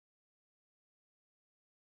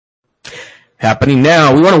Happening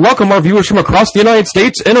now. We want to welcome our viewers from across the United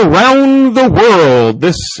States and around the world.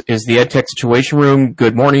 This is the EdTech Situation Room.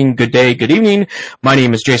 Good morning, good day, good evening. My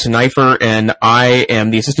name is Jason Neiffer, and I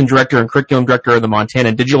am the Assistant Director and Curriculum Director of the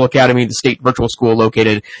Montana Digital Academy, the state virtual school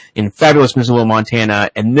located in fabulous Missoula,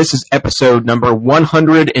 Montana. And this is episode number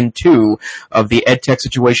 102 of the EdTech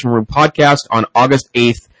Situation Room podcast on August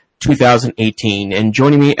 8th, 2018. And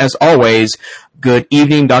joining me, as always, good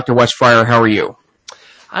evening, Dr. Wes Fryer. How are you?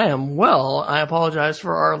 I am well. I apologize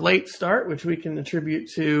for our late start, which we can attribute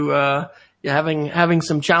to having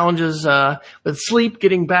some challenges with sleep,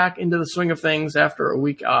 getting back into the swing of things after a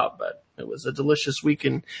week off. But it was a delicious week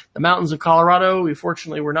in the mountains of Colorado. We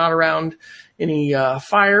fortunately were not around any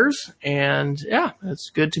fires, and yeah, it's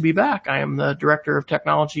good to be back. I am the Director of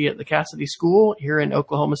Technology at the Cassidy School here in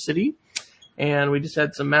Oklahoma City, and we just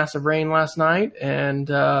had some massive rain last night, and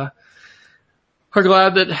we're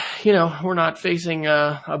glad that, we're not facing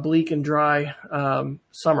a bleak and dry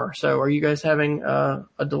summer. So are you guys having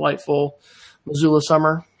a delightful Missoula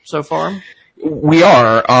summer so far? We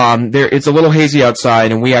are. It's a little hazy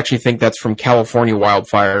outside, and we actually think that's from California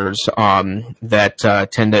wildfires that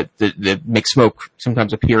tend to make smoke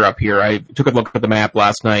sometimes appear up here. I took a look at the map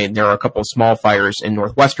last night, and there are a couple of small fires in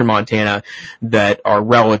northwestern Montana that are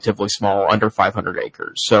relatively small, under 500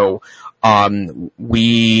 acres. So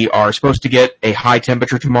we are supposed to get a high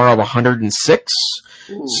temperature tomorrow of 106.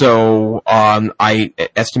 Ooh. So I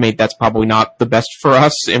estimate that's probably not the best for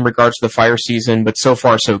us in regards to the fire season, but so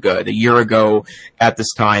far so good. A year ago at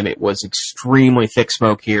this time, it was extremely thick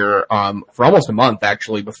smoke here for almost a month,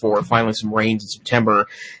 actually, before finally some rains in September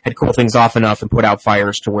had cooled things off enough and put out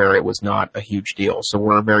fires to where it was not a huge deal. So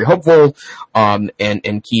we're very hopeful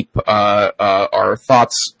and keep our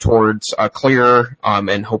thoughts towards clear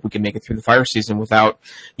and hope we can make it through the fire season without,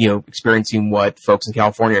 experiencing what folks in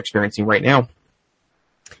California are experiencing right now.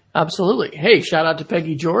 Absolutely. Hey, shout out to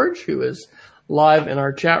Peggy George, who is live in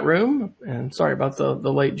our chat room. And sorry about the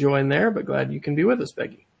late join there, but glad you can be with us,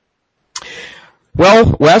 Peggy.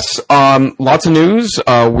 Well, Wes, lots of news.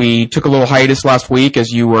 We took a little hiatus last week as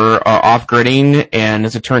you were off-gridding, and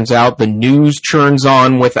as it turns out, the news churns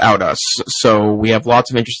on without us. So we have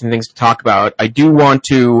lots of interesting things to talk about. I do want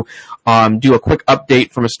to do a quick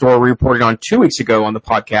update from a story we reported on 2 weeks ago on the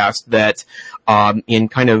podcast that in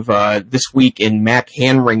kind of this week in Mac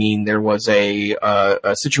hand-wringing, there was a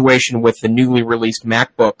situation with the newly released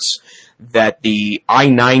MacBooks that the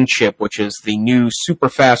i9 chip, which is the new super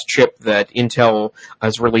fast chip that Intel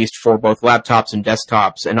has released for both laptops and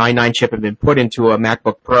desktops, an i9 chip had been put into a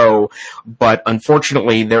MacBook Pro, but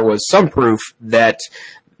unfortunately there was some proof that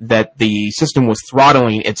the system was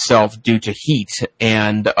throttling itself due to heat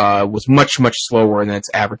and was much, much slower than its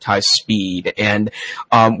advertised speed. And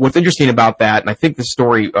what's interesting about that, and I think the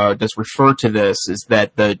story does refer to this, is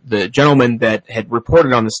that the gentleman that had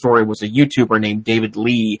reported on the story was a YouTuber named David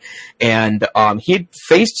Lee, and he had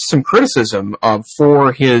faced some criticism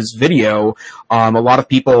for his video. A lot of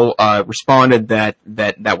people responded that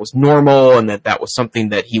was normal and that was something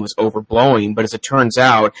that he was overblowing, but as it turns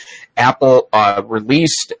out, Apple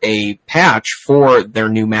released a patch for their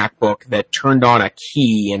new MacBook that turned on a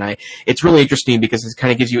key, and it's really interesting because it kind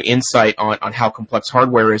of gives you insight on how complex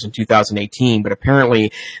hardware is in 2018, but apparently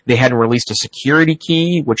they hadn't released a security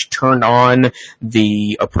key which turned on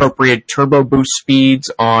the appropriate turbo boost speeds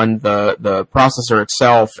on the processor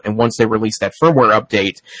itself, and once they released that firmware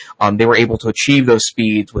update, they were able to achieve those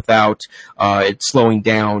speeds without it slowing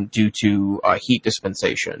down due to heat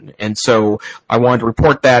dispensation. And so I wanted to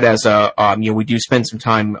report that as we do spend some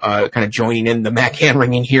time kind of joining in the Mac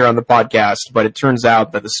hand-wringing here on the podcast, but it turns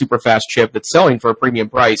out that the super fast chip that's selling for a premium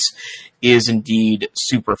price is indeed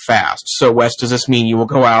super fast. So, Wes, does this mean you will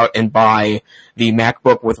go out and buy the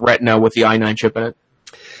MacBook with Retina with the i9 chip in it?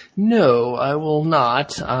 No, I will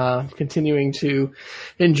not. Continuing to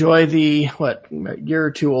enjoy the, year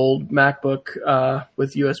or two old MacBook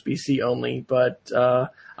with USB-C only, but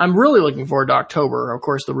I'm really looking forward to October. Of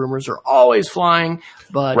course, the rumors are always flying,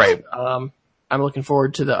 but right. I'm looking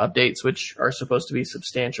forward to the updates, which are supposed to be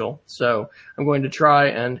substantial. So I'm going to try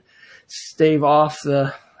and stave off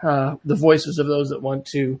the voices of those that want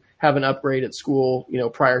to have an upgrade at school,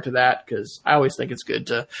 prior to that, because I always think it's good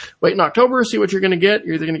to wait in October, see what you're going to get.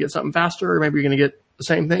 You're either going to get something faster or maybe you're going to get the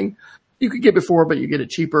same thing you could get before, but you get it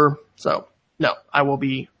cheaper. So no, I will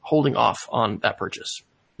be holding off on that purchase.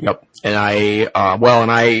 Yep. And I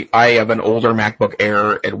have an older MacBook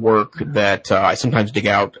Air at work that I sometimes dig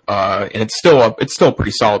out, and it's still a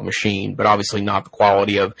pretty solid machine, but obviously not the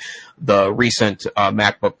quality of the recent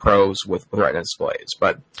MacBook Pros with Retina displays.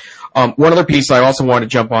 But One other piece I also want to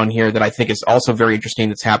jump on here that I think is also very interesting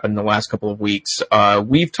that's happened in the last couple of weeks.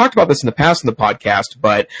 We've talked about this in the past in the podcast,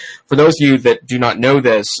 but for those of you that do not know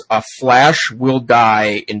this, Flash will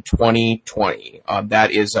die in 2020.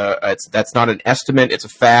 That's not an estimate; it's a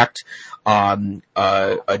fact.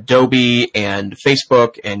 Adobe and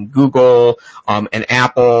Facebook and Google and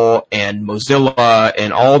Apple and Mozilla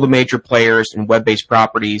and all the major players in web-based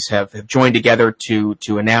properties have joined together to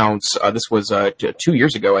announce, this was 2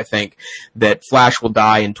 years ago, I think, that Flash will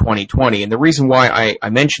die in 2020. And the reason why I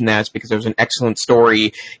mention that is because there was an excellent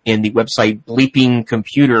story in the website Bleeping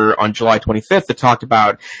Computer on July 25th that talked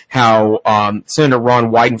about how Senator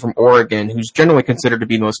Ron Wyden from Oregon, who's generally considered to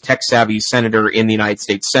be the most tech-savvy senator in the United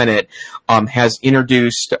States Senate, has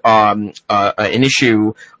introduced an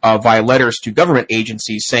issue via letters to government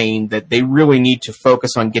agencies saying that they really need to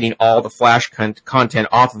focus on getting all the Flash content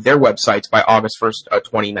off of their websites by August 1st,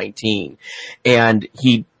 2019. And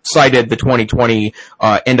he cited the 2020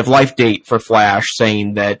 end-of-life date for Flash,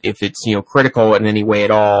 saying that if it's critical in any way at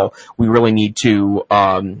all, we really need to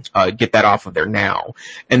get that off of there now.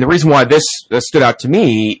 And the reason why this stood out to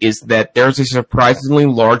me is that there's a surprisingly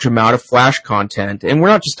large amount of Flash content, and we're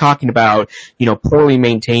not just talking about poorly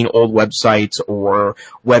maintained old websites or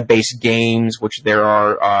web-based games, which there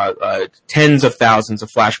are tens of thousands of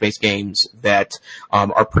Flash-based games that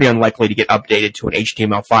are pretty unlikely to get updated to an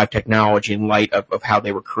HTML5 technology in light of how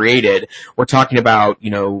they were created. We're talking about,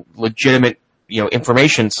 legitimate,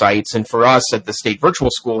 information sites. And for us at the State Virtual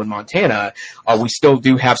School in Montana, we still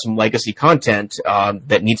do have some legacy content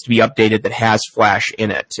that needs to be updated that has Flash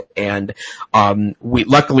in it. And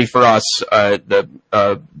luckily for us, the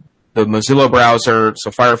Mozilla browser, so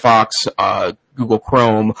Firefox, Google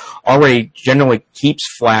Chrome, already generally keeps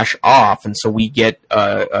Flash off, and so we get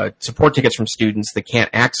support tickets from students that can't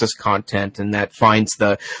access content, and that finds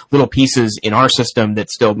the little pieces in our system that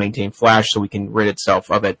still maintain Flash so we can rid itself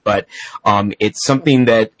of it. But it's something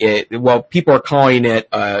that, people are calling it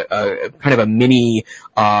kind of a mini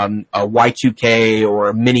a Y2K or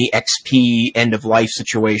a mini XP end-of-life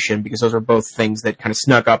situation, because those are both things that kind of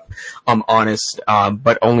snuck up on us,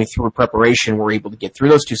 but only through preparation we're able to get through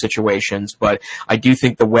those two situations. But I do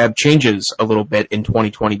think the web changes a little bit in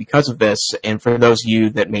 2020 because of this, and for those of you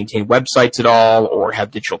that maintain websites at all or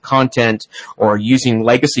have digital content or are using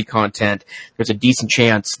legacy content, there's a decent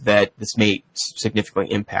chance that this may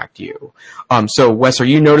significantly impact you. So Wes, are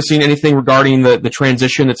you noticing anything regarding the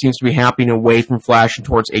transition that seems to be happening away from Flash and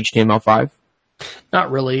towards HTML5?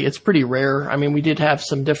 Not really. It's pretty rare. I mean, we did have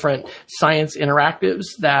some different science interactives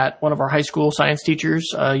that one of our high school science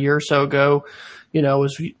teachers a year or so ago,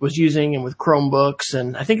 was using, and with Chromebooks,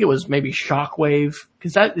 and I think it was maybe Shockwave,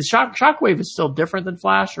 because Shockwave is still different than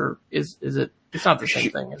Flash, or is it? It's not the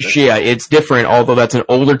same thing, is it? Yeah, it's different, although that's an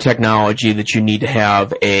older technology that you need to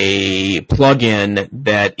have a plugin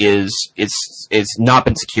that is not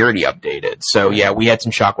been security updated. So yeah, we had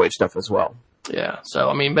some Shockwave stuff as well. Yeah. So,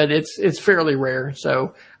 I mean, but it's fairly rare.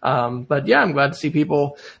 So, but yeah, I'm glad to see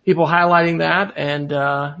people highlighting that. And,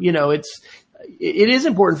 it is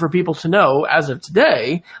important for people to know as of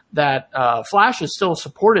today that, Flash is still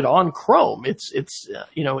supported on Chrome. It's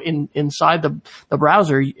inside the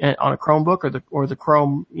browser on a Chromebook or the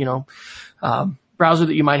Chrome, browser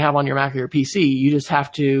that you might have on your Mac or your PC. You just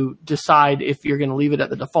have to decide if you're going to leave it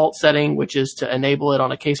at the default setting, which is to enable it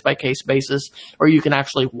on a case-by-case basis, or you can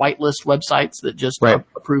actually whitelist websites that just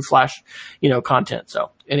approve Flash, content.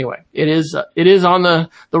 So anyway, it is on the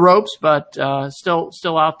ropes, but still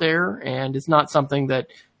out there, and it's not something that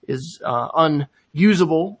is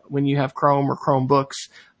unusable when you have Chrome or Chromebooks.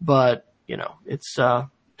 But it's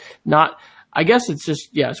not. I guess it's just,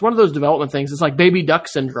 it's one of those development things. It's like baby duck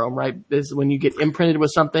syndrome, right? Is when you get imprinted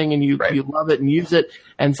with something and you love it and use it.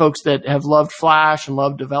 And folks that have loved Flash and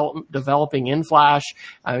loved developing in Flash,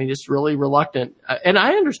 I mean, just really reluctant. And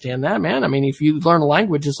I understand that, man. I mean, if you learn a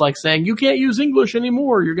language, it's like saying you can't use English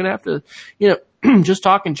anymore. You're going to have to, just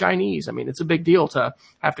talk in Chinese. I mean, it's a big deal to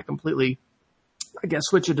have to completely, I guess,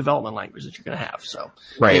 switch a development language that you're going to have. So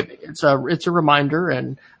it's a reminder.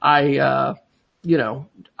 And I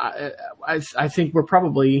think we're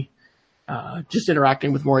probably just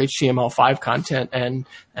interacting with more HTML5 content and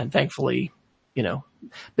thankfully,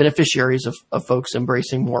 beneficiaries of folks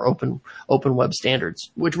embracing more open web standards,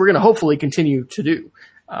 which we're going to hopefully continue to do.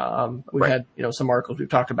 We've had, some articles we've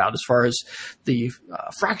talked about as far as the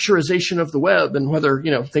fracturization of the web and whether,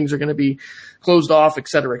 things are going to be closed off, et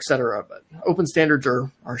cetera, et cetera. But open standards are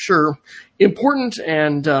sure important.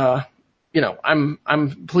 And,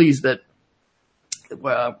 I'm pleased that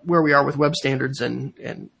where we are with web standards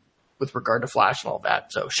and with regard to Flash and all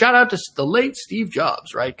that. So shout out to the late Steve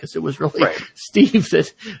Jobs, right? Because it was really Steve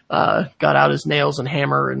that got out his nails and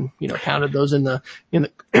hammer and pounded those in the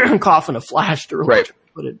coffin of Flash to really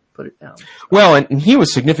put it down. Well, and he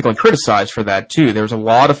was significantly criticized for that too. There was a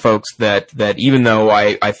lot of folks that even though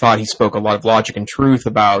I thought he spoke a lot of logic and truth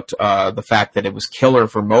about the fact that it was killer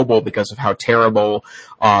for mobile because of how terrible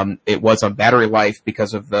it was on battery life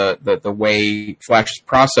because of the way Flash is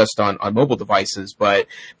processed on mobile devices. But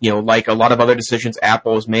like a lot of other decisions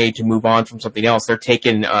Apple has made to move on from something else, they're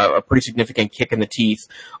taking a pretty significant kick in the teeth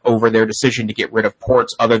over their decision to get rid of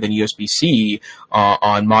ports other than USB-C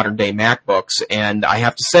on modern day MacBooks. And I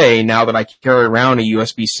have to say, now that I carry around a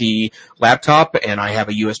USB-C laptop and I have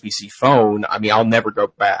a USB-C phone, I mean, I'll never go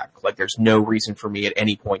back. Like, there's no reason for me at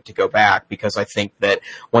any point to go back, because I think that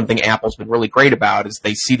one thing Apple's been really great about is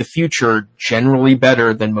they see the future generally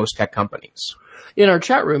better than most tech companies. In our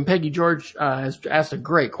chat room, Peggy George has asked a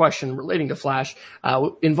great question relating to Flash,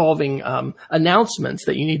 involving announcements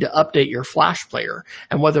that you need to update your Flash player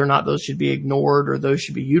and whether or not those should be ignored or those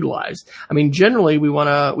should be utilized. I mean, generally we want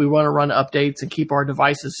to run updates and keep our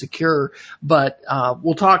devices secure, but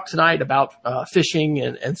we'll talk tonight about phishing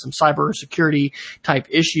and some cybersecurity type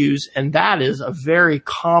issues, and that is a very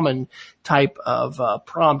common type of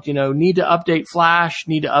prompt. Need to update Flash,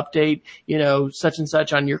 need to update such and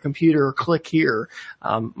such on your computer, or click here.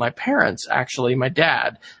 My parents, actually, my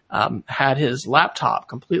dad had his laptop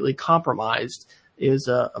completely compromised. Is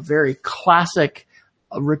a very classic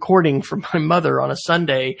recording from my mother on a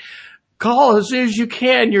Sunday. Call as soon as you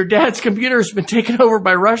can. Your dad's computer has been taken over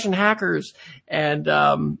by Russian hackers. And,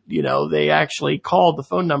 they actually called the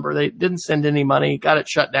phone number. They didn't send any money, got it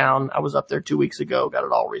shut down. I was up there 2 weeks ago, got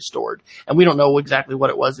it all restored. And we don't know exactly what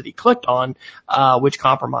it was that he clicked on, which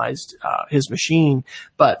compromised, his machine.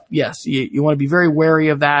 But yes, you want to be very wary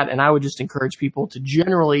of that. And I would just encourage people to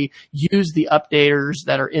generally use the updaters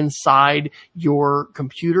that are inside your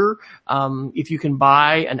computer. If you can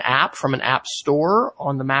buy an app from an app store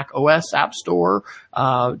on the Mac OS app store,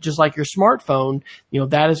 just like your smartphone,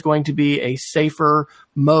 that is going to be a safer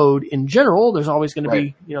mode in general. There's always going to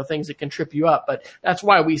be, things that can trip you up, but that's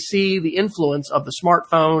why we see the influence of the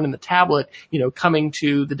smartphone and the tablet, coming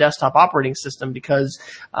to the desktop operating system, because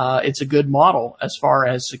it's a good model as far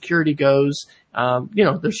as security goes.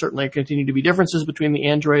 There's certainly continue to be differences between the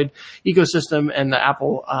Android ecosystem and the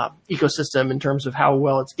Apple ecosystem in terms of how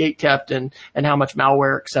well it's gate kept and how much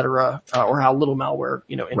malware, et cetera, or how little malware,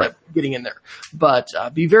 end up getting in there. But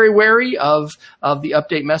be very wary of the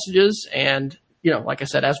update messages. And like I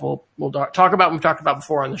said, as we'll talk about, we've talked about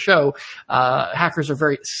before on the show, hackers are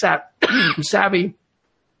very savvy,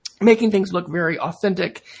 making things look very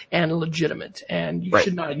authentic and legitimate. And you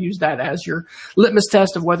should not use that as your litmus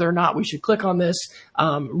test of whether or not we should click on this.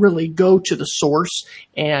 Really go to the source,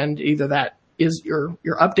 and either that is your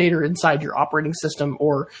updater inside your operating system,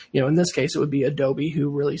 or, in this case, it would be Adobe, who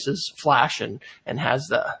releases Flash and has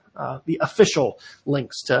the official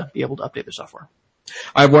links to be able to update their software.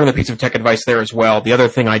 I have one other piece of tech advice there as well. The other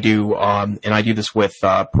thing I do, and I do this with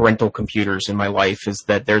parental computers in my life, is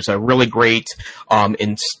that there's a really great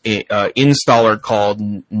installer called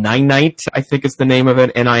Ninite, I think is the name of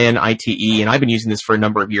it, Ninite, and I've been using this for a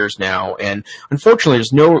number of years now. And unfortunately,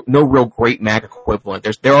 there's no real great Mac equivalent.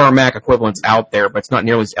 There are Mac equivalents out there, but it's not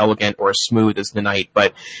nearly as elegant or as smooth as Ninite.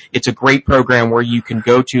 But it's a great program where you can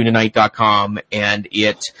go to Ninite.com, and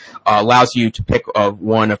it allows you to pick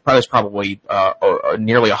one of probably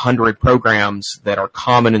nearly 100 programs that are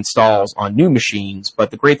common installs on new machines.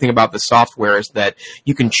 But the great thing about the software is that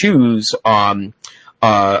you can choose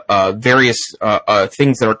various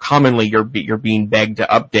things that are commonly you're being begged to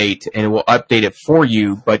update, and it will update it for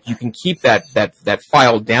you. But you can keep that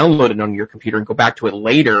file downloaded on your computer and go back to it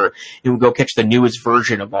later. You will go catch the newest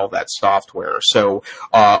version of all that software. So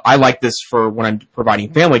I like this for when I'm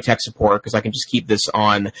providing family tech support, because I can just keep this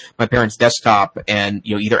on my parents' desktop and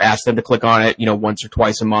either ask them to click on it once or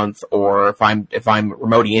twice a month, or if I'm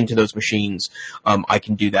remoting into those machines, I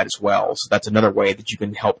can do that as well. So that's another way that you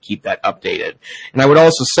can help keep that updated. And I would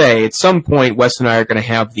also say at some point Wes and I are going to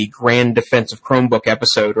have the grand defense of Chromebook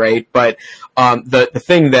episode, right? But the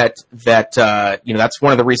thing that's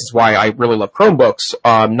one of the reasons why I really love Chromebooks,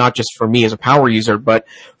 not just for me as a power user, but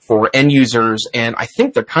for end users, and I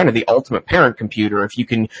think they're kind of the ultimate parent computer. If you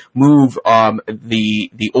can move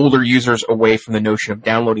the older users away from the notion of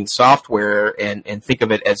downloading software and think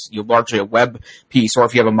of it as largely a web piece, or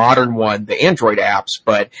if you have a modern one, the Android apps.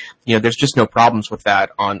 But there's just no problems with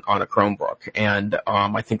that on a Chromebook, and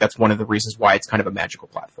I think that's one of the reasons why it's kind of a magical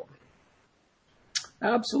platform.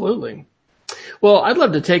 Absolutely. Well, I'd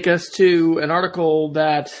love to take us to an article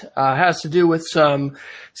that has to do with some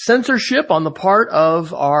censorship on the part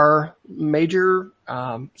of our major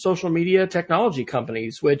social media technology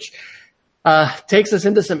companies, which takes us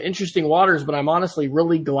into some interesting waters, but I'm honestly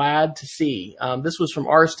really glad to see. This was from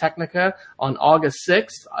Ars Technica on August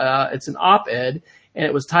 6th. It's an op-ed, and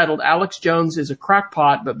it was titled, "Alex Jones is a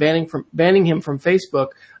crackpot, but banning him from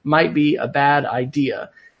Facebook might be a bad idea."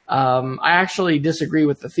 I actually disagree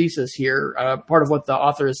with the thesis here. Part of what the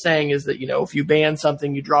author is saying is that, if you ban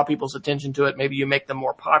something, you draw people's attention to it, maybe you make them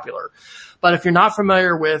more popular. But if you're not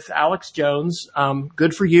familiar with Alex Jones,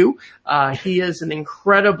 good for you. He is an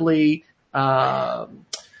incredibly,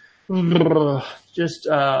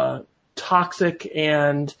 toxic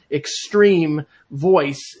and extreme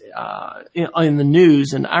voice in the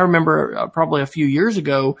news. And I remember probably a few years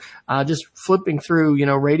ago just flipping through,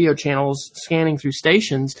 radio channels, scanning through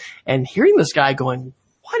stations, and hearing this guy going,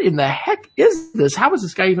 what in the heck is this? How is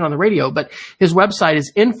this guy even on the radio? But his website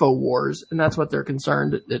is InfoWars, and that's what they're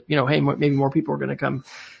concerned that, hey, maybe more people are going to come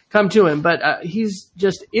to him. But he's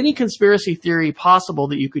just any conspiracy theory possible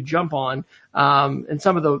that you could jump on. And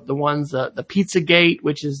some of the ones, the Pizzagate,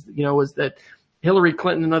 which is, was that Hillary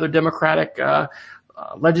Clinton and other Democratic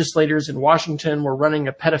legislators in Washington were running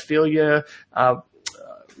a pedophilia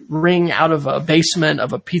ring out of a basement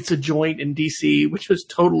of a pizza joint in D.C., which was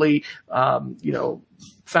totally,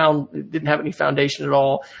 didn't have any foundation at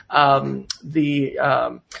all. The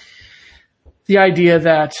idea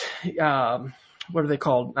that, what are they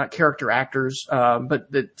called? Not character actors,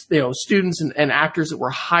 but that, students and actors that were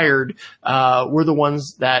hired, were the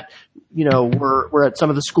ones that, were at some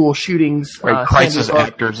of the school shootings. Right, crisis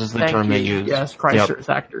actors is the term they use. Yes, crisis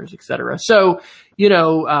actors, et cetera. So,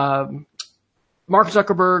 Mark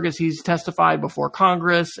Zuckerberg, as he's testified before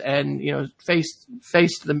Congress and,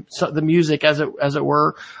 faced the music as it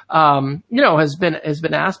were, has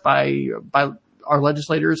been asked by our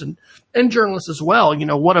legislators and journalists as well,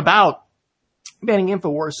 what about banning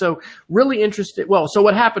InfoWars? So really interested. Well, so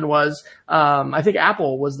what happened was, I think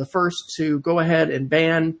Apple was the first to go ahead and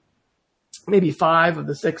ban maybe 5 of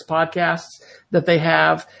the 6 podcasts that they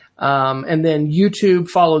have. And then YouTube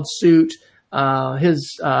followed suit.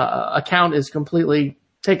 His account is completely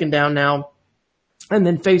taken down now. And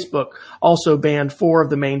then Facebook also banned 4 of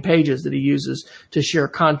the main pages that he uses to share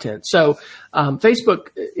content. So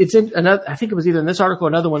Facebook, it's in another, I think it was either in this article or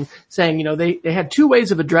another one, saying, they had 2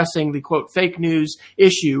 ways of addressing the, quote, fake news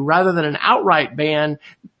issue. Rather than an outright ban,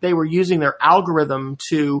 they were using their algorithm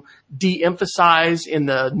to de-emphasize in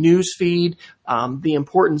the news feed the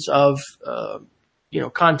importance of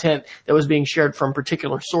content that was being shared from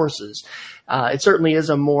particular sources. It certainly is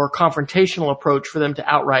a more confrontational approach for them to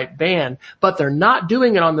outright ban, but they're not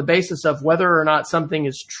doing it on the basis of whether or not something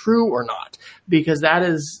is true or not, because that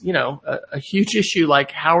is, a huge issue.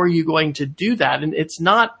 Like, how are you going to do that? And it's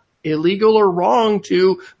not illegal or wrong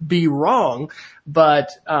to be wrong, but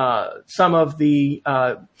some of the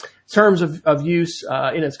terms of use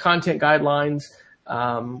in its content guidelines,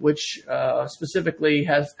 which specifically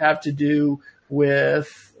have to do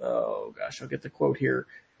with, I'll get the quote here.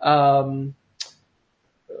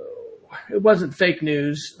 It wasn't fake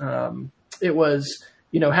news. It was,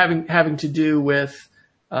 having to do with,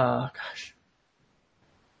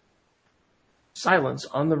 silence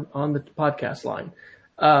on the podcast line.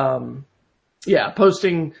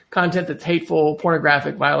 Posting content that's hateful,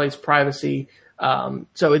 pornographic, violates privacy.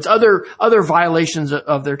 So it's other violations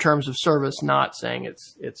of their terms of service, not saying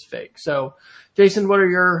it's fake. So, Jason, what are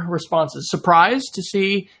your responses? Surprised to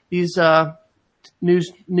see these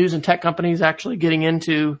news and tech companies actually getting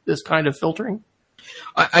into this kind of filtering?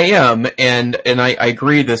 I am, and I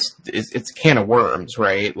agree. It's a can of worms,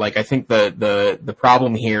 right? Like, I think the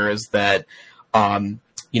problem here is that, I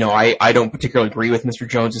don't particularly agree with Mr.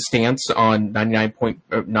 Jones's stance on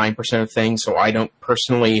 99.9% of things, so I don't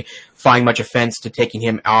personally find much offense to taking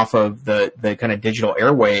him off of the kind of digital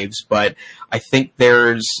airwaves. But I think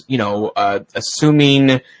there's,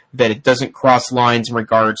 assuming that it doesn't cross lines in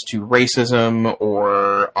regards to racism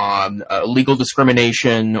or legal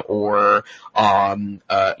discrimination or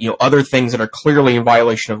other things that are clearly in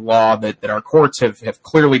violation of law that our courts have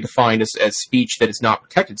clearly defined as speech that is not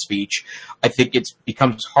protected speech. I think it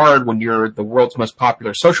becomes hard when you're the world's most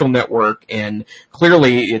popular social network, and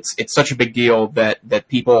clearly it's such a big deal that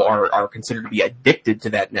people are considered to be addicted to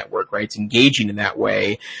that network, right? It's engaging in that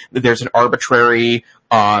way, that there's an arbitrary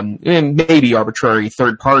and maybe arbitrary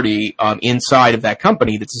third party inside of that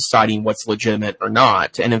company that's deciding what's legitimate or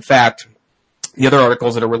not. And in fact, the other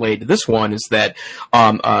articles that are related to this one is that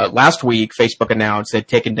last week Facebook announced they'd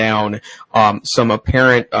taken down some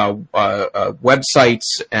apparent websites,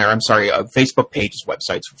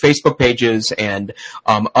 Facebook pages and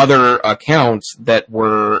other accounts that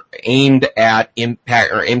were aimed at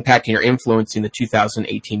impacting or influencing the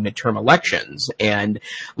 2018 midterm elections. And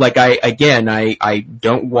like I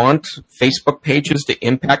don't want Facebook pages to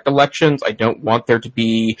impact elections. I don't want there to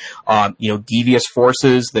be devious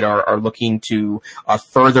forces that are looking to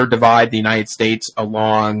further divide the United States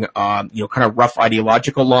along, kind of rough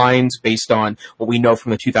ideological lines based on what we know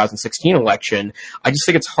from the 2016 election. I just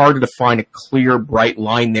think it's hard to define a clear, bright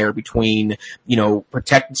line there between,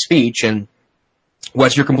 protected speech and,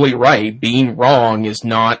 Wes, you're completely right. Being wrong is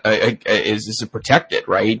not is protected,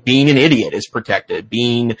 right? Being an idiot is protected.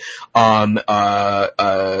 Being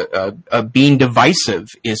being divisive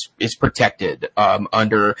is protected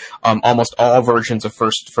under almost all versions of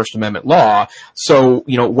First Amendment law. So,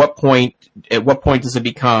 at what point does it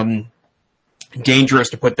become dangerous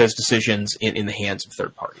to put those decisions in the hands of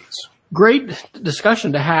third parties? Great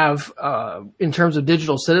discussion to have in terms of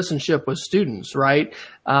digital citizenship with students, right?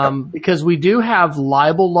 Because we do have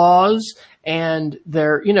libel laws, and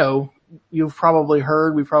they're, we've probably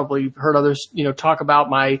heard others, talk about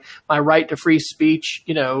my right to free speech,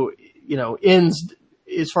 ends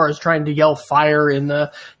as far as trying to yell fire in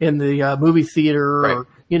the movie theater, right.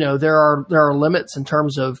 Or there are limits in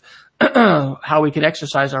terms of how we can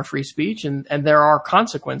exercise our free speech, and there are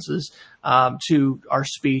consequences to our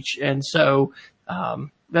speech. And so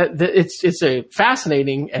it's a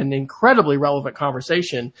fascinating and incredibly relevant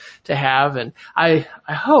conversation to have. And I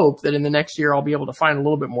hope that in the next year I'll be able to find a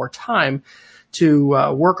little bit more time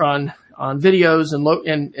to work on videos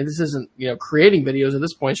and this isn't creating videos at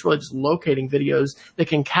this point. It's really just locating videos that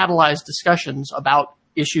can catalyze discussions about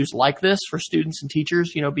issues like this for students and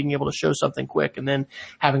teachers, being able to show something quick and then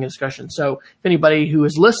having a discussion. So if anybody who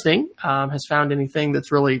is listening has found anything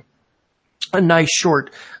that's really a nice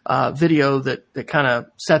short video that kind of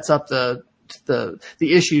sets up the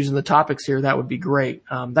issues and the topics here, that would be great.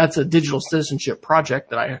 That's a digital citizenship project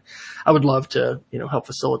that I would love to help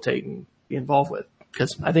facilitate and be involved with,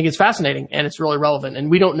 because I think it's fascinating and it's really relevant. And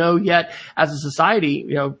we don't know yet as a society,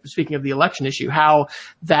 speaking of the election issue, how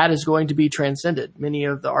that is going to be transcended. Many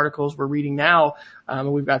of the articles we're reading now,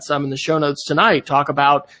 and we've got some in the show notes tonight, talk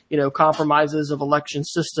about, compromises of election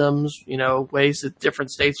systems, ways that different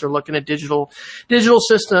states are looking at digital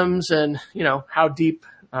systems, and, how deep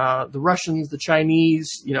the Russians, the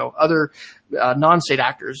Chinese, other non-state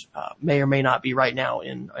actors may or may not be right now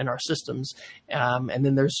in our systems. And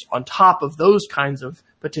then there's, on top of those kinds of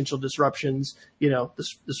potential disruptions, the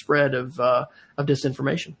spread of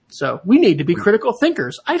disinformation. So we need to be critical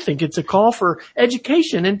thinkers. I think it's a call for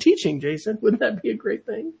education and teaching, Jason. Wouldn't that be a great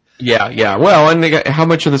thing? Yeah. Well, and how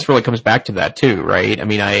much of this really comes back to that too, right? I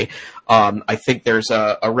mean, I think there's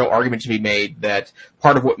a real argument to be made that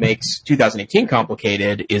part of what makes 2018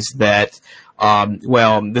 complicated is that,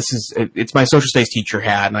 it's my social studies teacher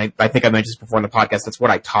hat, and I think I mentioned this before in the podcast. That's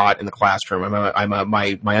what I taught in the classroom.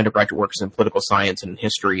 My undergraduate work is in political science and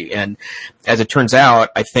history, and as it turns out,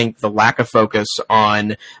 I think the lack of focus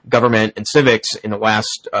on government and civics in the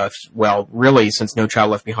last, really since No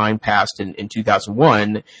Child Left Behind passed in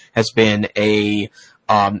 2001, has been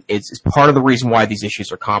it's part of the reason why these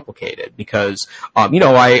issues are complicated, because, I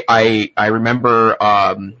remember,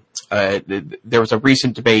 there was a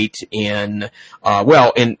recent debate in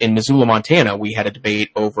Missoula, Montana. We had a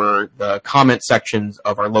debate over the comment sections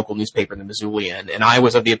of our local newspaper, the Missoulian, and I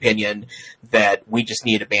was of the opinion that we just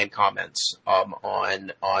needed to ban comments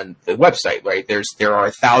on the website. Right? There are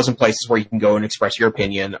 1,000 places where you can go and express your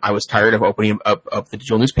opinion. I was tired of opening up the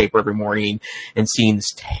digital newspaper every morning and seeing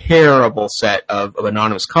this terrible set of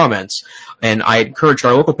anonymous comments. And I encouraged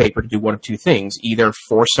our local paper to do one of two things: either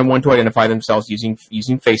force someone to identify themselves using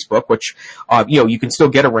Facebook, which, you can still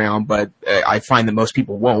get around, but I find that most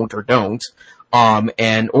people won't or don't.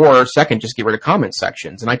 Or second, just get rid of comment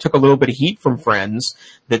sections. And I took a little bit of heat from friends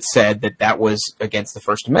that said that was against the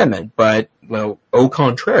First Amendment. But, au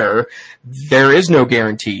contraire, there is no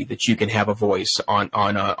guarantee that you can have a voice on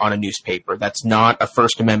a newspaper. That's not a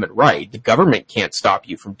First Amendment right. The government can't stop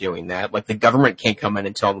you from doing that. Like, the government can't come in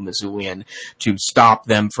and tell the Missoulian to stop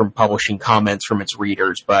them from publishing comments from its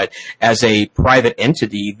readers. But as a private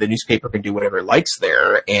entity, the newspaper can do whatever it likes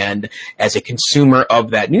there. And as a consumer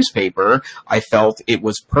of that newspaper, I felt it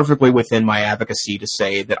was perfectly within my advocacy to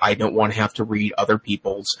say that I don't want to have to read other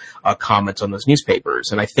people's comments on those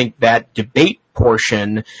newspapers. And I think that debate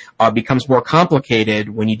portion becomes more complicated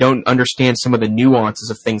when you don't understand some of the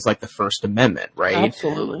nuances of things like the First Amendment, right?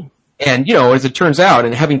 Absolutely. And, as it turns out,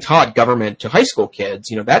 and having taught government to high school kids,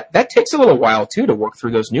 that takes a little while too to work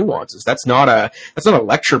through those nuances. That's not a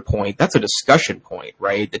lecture point. That's a discussion point,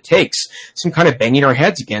 right? That takes some kind of banging our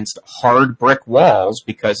heads against hard brick walls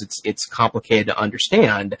because it's complicated to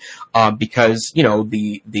understand. Because,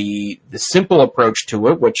 the simple approach to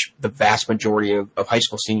it, which the vast majority of high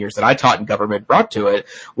school seniors that I taught in government brought to it,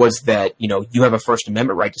 was that, you have a First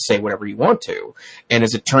Amendment right to say whatever you want to. And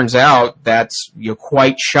as it turns out, that's,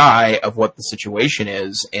 quite shy of what the situation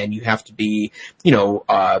is, and you have to be, you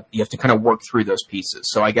have to kind of work through those pieces.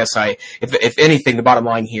 So I guess if anything, the bottom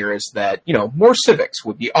line here is that, more civics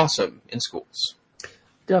would be awesome in schools.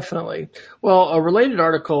 Definitely. Well, a related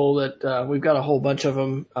article that we've got a whole bunch of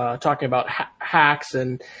them talking about hacks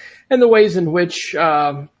and the ways in which,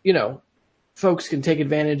 folks can take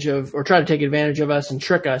advantage of or try to take advantage of us and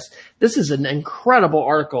trick us. This is an incredible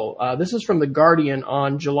article. This is from The Guardian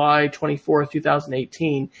on July 24th,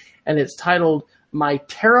 2018, and it's titled "My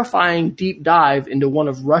Terrifying Deep Dive into One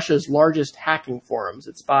of Russia's Largest Hacking Forums."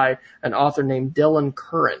 It's by an author named Dylan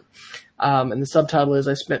Curran. And the subtitle is,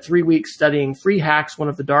 "I spent 3 weeks studying free hacks, one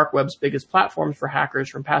of the dark web's biggest platforms for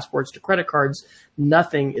hackers, from passports to credit cards.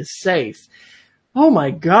 Nothing is safe." Oh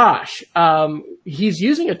my gosh. He's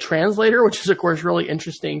using a translator, which is of course really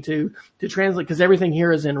interesting to translate because everything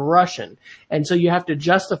here is in Russian. And so you have to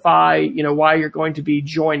justify, why you're going to be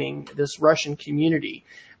joining this Russian community.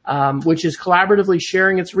 Which is collaboratively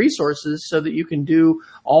sharing its resources so that you can do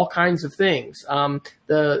all kinds of things.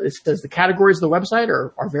 It says the categories of the website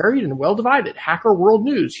are varied and well divided. Hacker world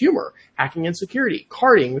news, humor, hacking and security,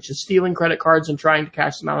 carding, which is stealing credit cards and trying to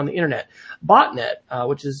cash them out on the internet, botnet,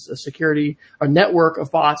 which is a network of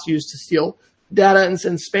bots used to steal data and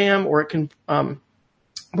send spam, or it can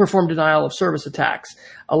perform denial of service attacks.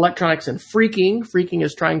 Electronics and phreaking. Phreaking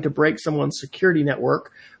is trying to break someone's security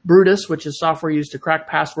network. Brutus, which is software used to crack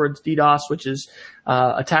passwords. DDoS, which is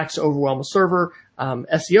attacks to overwhelm a server.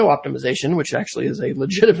 SEO optimization, which actually is a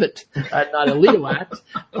legitimate, not illegal act.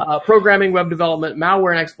 Programming, web development,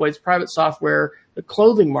 malware and exploits, private software, the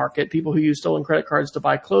clothing market, people who use stolen credit cards to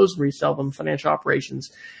buy clothes and resell them, financial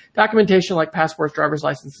operations, documentation like passports, driver's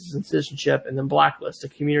licenses, and citizenship, and then blacklist, a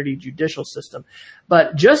community judicial system.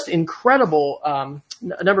 But just incredible.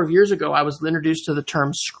 A number of years ago, I was introduced to the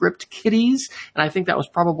term script kiddies, and I think that was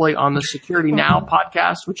probably on the Security Now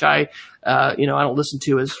podcast, which I don't listen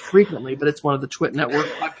to as frequently, but it's one of the Twit Network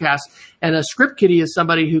podcasts. And a script kiddie is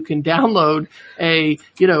somebody who can download a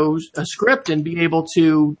script and be able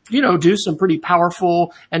to, do some pretty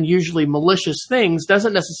powerful and usually malicious things,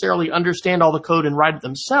 doesn't necessarily understand all the code and write it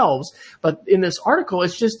themselves. But in this article,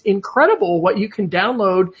 it's just incredible what you can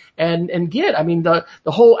download and get. I mean, the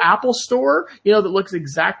whole Apple Store, that looks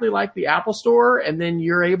exactly like the Apple Store. And then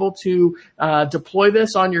you're able to deploy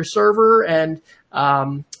this on your server and,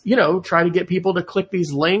 try to get people to click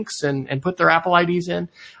these links and put their Apple IDs in.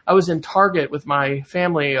 I was in Target with my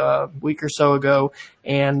family a week or so ago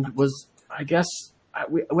and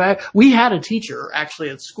we had a teacher actually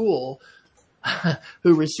at school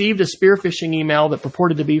who received a spear phishing email that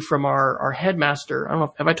purported to be from our headmaster. I don't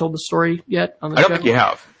know, have I told the story yet on the show? I don't think you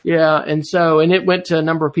have. Yeah. And it went to a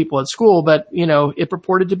number of people at school, but, it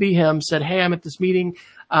purported to be him, said, "Hey, I'm at this meeting.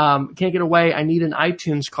 Can't get away. I need an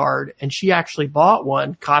iTunes card." And she actually bought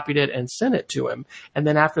one, copied it, and sent it to him. And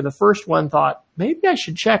then after the first one, thought, maybe I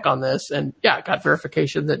should check on this. And got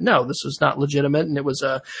verification that no, this was not legitimate. And it was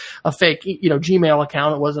a fake, Gmail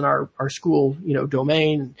account. It wasn't our school,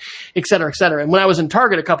 domain, et cetera, et cetera. And when I was in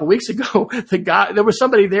Target a couple weeks ago, there was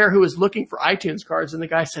somebody there who was looking for iTunes cards. And the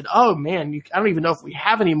guy said, "Oh man, I don't even know if we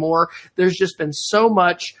have any more. There's just been so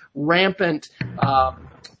much rampant,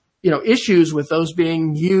 issues with those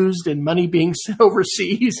being used and money being sent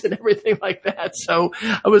overseas and everything like that." So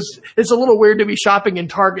it's a little weird to be shopping in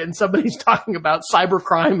Target and somebody's talking about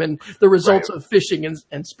cybercrime and the results of phishing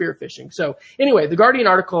and spear phishing. So anyway, the Guardian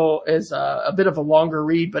article is a bit of a longer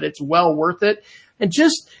read, but it's well worth it. And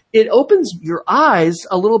it opens your eyes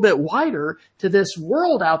a little bit wider to this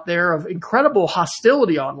world out there of incredible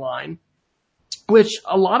hostility online, which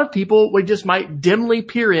a lot of people, we just might dimly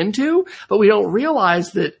peer into, but we don't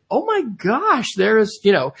realize that, oh my gosh,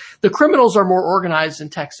 the criminals are more organized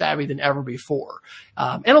and tech savvy than ever before.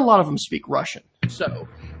 And a lot of them speak Russian. So,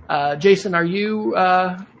 Jason, are you,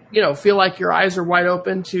 feel like your eyes are wide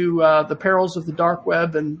open to the perils of the dark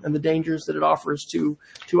web and the dangers that it offers to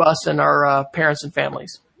us and our parents and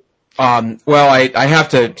families? Well, I have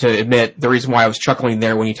to admit the reason why I was chuckling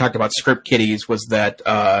there when you talked about script kiddies was that,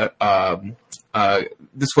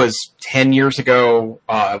 this was 10 years ago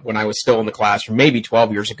when I was still in the classroom, maybe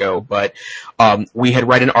 12 years ago, but we had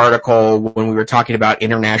read an article when we were talking about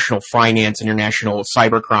international finance, international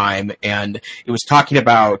cybercrime, and it was talking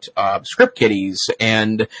about script kiddies,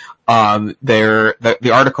 and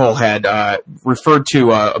the article had referred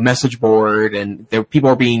to a message board, and people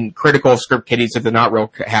were being critical of script kiddies that they're not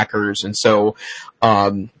real hackers, and so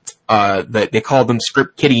they call them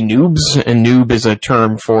script kiddie noobs, and noob is a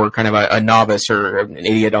term for kind of a novice or an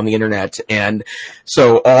idiot on the internet. And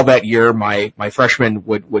so all that year, my freshmen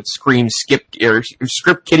would scream script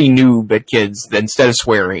kiddie noob at kids instead of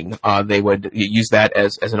swearing. They would use that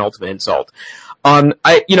as an ultimate insult.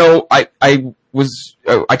 I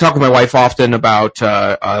talk with my wife often about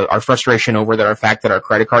our frustration over the fact that our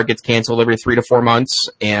credit card gets canceled every 3 to 4 months,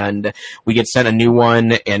 and we get sent a new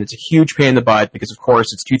one, and it's a huge pain in the butt because, of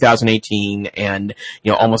course, it's 2018, and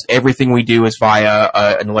almost everything we do is via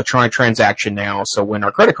an electronic transaction now. So when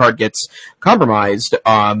our credit card gets compromised,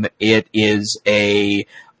 it is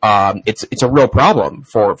it's a real problem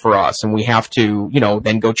for us, and we have to,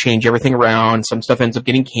 then go change everything around. Some stuff ends up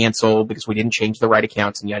getting canceled because we didn't change the right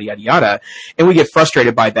accounts and yada, yada, yada. And we get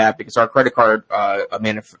frustrated by that because our credit card,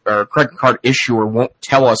 credit card issuer won't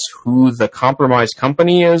tell us who the compromised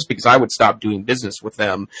company is, because I would stop doing business with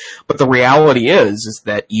them. But the reality is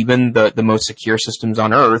that even the most secure systems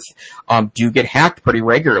on earth, do get hacked pretty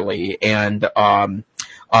regularly. And,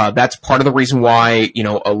 that's part of the reason why,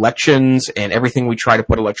 elections and everything we try to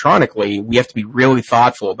put electronically, we have to be really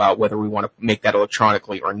thoughtful about whether we want to make that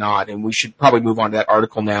electronically or not. And we should probably move on to that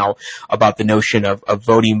article now about the notion of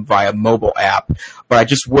voting via mobile app. But I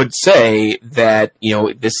just would say that,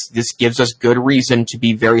 this gives us good reason to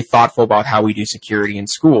be very thoughtful about how we do security in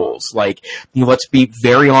schools. Like, let's be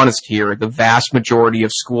very honest here. The vast majority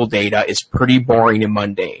of school data is pretty boring and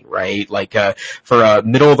mundane, right? Like, for a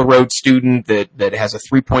middle of the road student that has a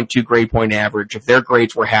 3.2 grade point average, if their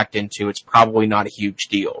grades were hacked into, it's probably not a huge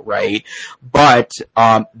deal, right? But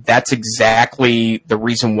that's exactly the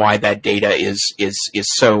reason why that data is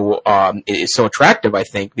so attractive, I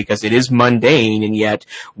think, because it is mundane, and yet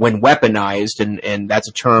when weaponized, and that's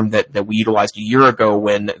a term that we utilized a year ago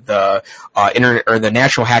when the the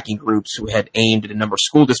national hacking groups who had aimed at a number of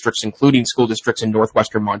school districts, including school districts in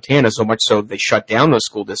northwestern Montana, so much so they shut down those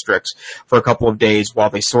school districts for a couple of days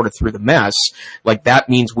while they sorted through the mess. Like, that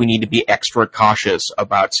means we need to be extra cautious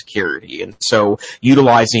about security. And so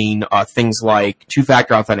utilizing things like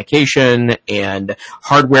two-factor authentication and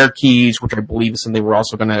hardware keys, which I believe is something we're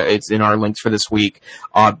also it's in our links for this week,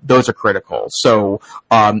 those are critical. So,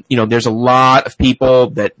 there's a lot of people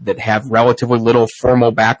that have relatively little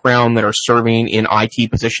formal background that are serving in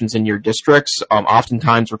IT positions in your districts,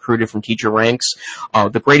 oftentimes recruited from teacher ranks.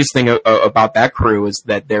 The greatest thing about that crew is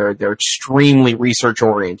that they're extremely research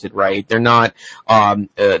oriented, right? They're not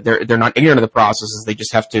they're not ignorant of the processes. They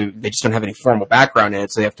just don't have any formal background in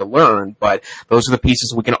it, so they have to learn. But those are the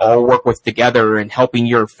pieces we can all work with together in helping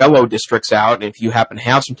your fellow districts out. And if you happen to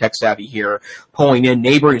have some tech savvy here, pulling in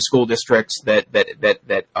neighboring school districts that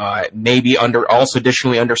may be also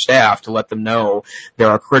additionally understaffed, to let them know there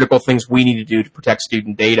are critical things we need to do to protect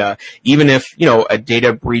student data. Even if, a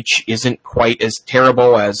data breach isn't quite as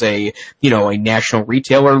terrible as a national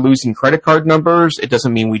retailer losing credit card numbers, it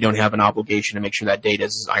doesn't mean we don't have an obligation to make sure that data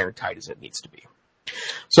is as iron-tight as it needs to be.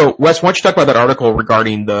 So, Wes, why don't you talk about that article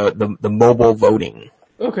regarding the mobile voting?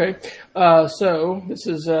 Okay. So this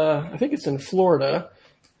is, I think it's in Florida.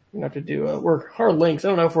 We're going to have to do our links. I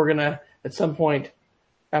don't know if we're going to, at some point,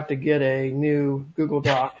 have to get a new Google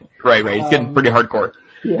Doc. Right. It's getting pretty hardcore.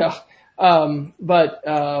 Yeah.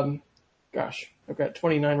 Gosh, I've got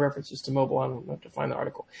 29 references to mobile. I don't have to find the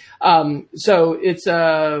article. So it's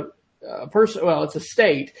it's a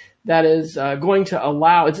state that is going to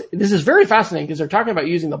allow. This is very fascinating because they're talking about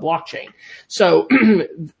using the blockchain. So,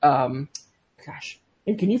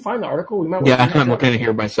 and can you find the article? We might. Yeah, I'm looking at it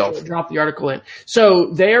here myself. Drop the article in.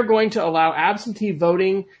 So they are going to allow absentee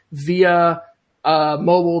voting via a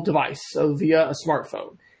mobile device, so via a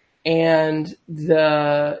smartphone. And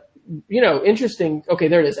interesting. Okay,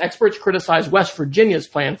 there it is. Experts criticize West Virginia's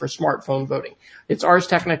plan for smartphone voting. It's Ars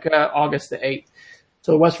Technica, August the 8th.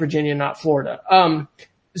 So West Virginia, not Florida.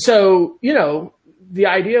 So, the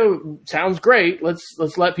idea sounds great.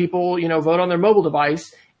 Let's let people, vote on their mobile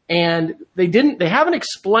device. And they haven't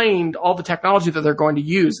explained all the technology that they're going to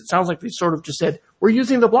use. It sounds like they sort of just said, we're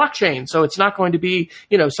using the blockchain. So it's not going to be,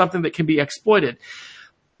 something that can be exploited.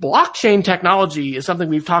 Blockchain technology is something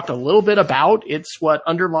we've talked a little bit about. It's what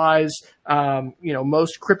underlies,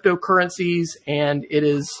 most cryptocurrencies, and it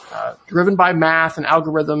is driven by math and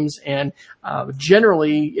algorithms. And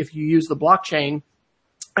generally, if you use the blockchain,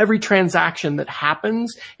 every transaction that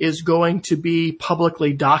happens is going to be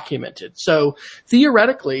publicly documented. So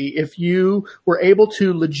theoretically, if you were able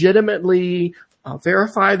to legitimately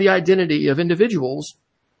verify the identity of individuals,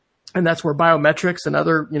 and that's where biometrics and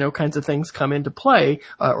other, kinds of things come into play,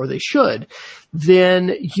 or they should,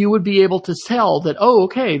 then you would be able to tell that,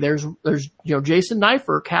 okay, there's, Jason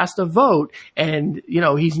Neiffer cast a vote and,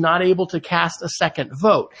 he's not able to cast a second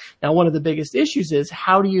vote. Now, one of the biggest issues is,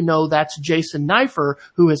 how do you know that's Jason Neiffer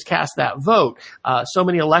who has cast that vote? So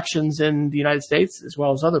many elections in the United States, as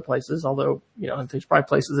well as other places, although, there's probably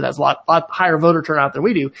places that has a lot higher voter turnout than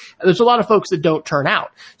we do. There's a lot of folks that don't turn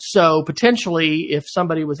out. So potentially, if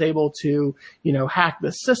somebody was able to, hack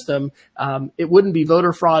the system, it wouldn't be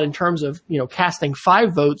voter fraud in terms of, casting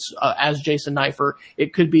 5 votes as Jason Neiffer.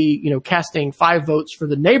 It could be, casting 5 votes for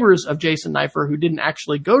the neighbors of Jason Neiffer who didn't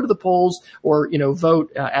actually go to the polls or,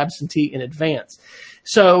 vote absentee in advance.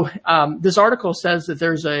 So this article says that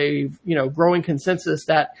there's a growing consensus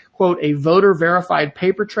that, quote, a voter verified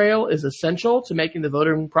paper trail is essential to making the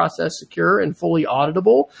voting process secure and fully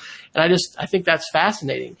auditable. And I think that's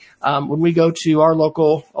fascinating. When we go to our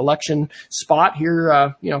local election spot here,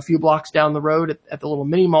 a few blocks down the road at the little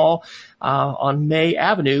mini mall on May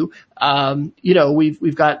Avenue,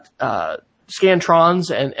 we've got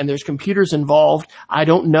Scantrons and there's computers involved. I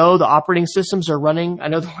don't know. The operating systems are running. I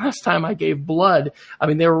know the last time I gave blood,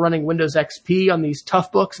 they were running Windows XP on these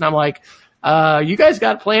tough books, and I'm like, you guys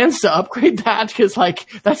got plans to upgrade that? Because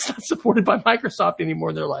that's not supported by Microsoft anymore.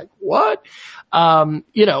 And they're like, what? And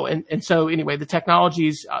so anyway, the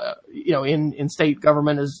technologies, in state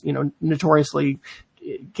government is, notoriously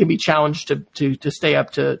can be challenged to stay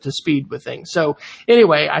up to speed with things. So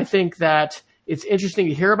anyway, I think that it's interesting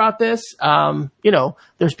to hear about this.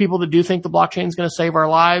 There's people that do think the blockchain is going to save our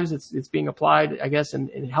lives. It's being applied, I guess,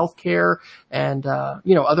 in healthcare and,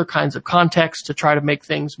 other kinds of contexts to try to make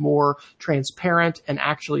things more transparent and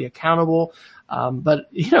actually accountable. But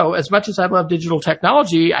as much as I love digital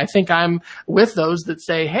technology, I think I'm with those that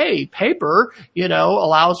say, hey, paper,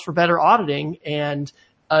 allows for better auditing. And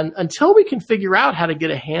until we can figure out how to get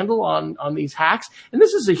a handle on these hacks, and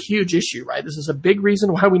this is a huge issue, right? This is a big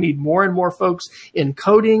reason why we need more and more folks in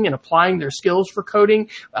coding and applying their skills for coding.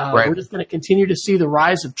 Right. We're just going to continue to see the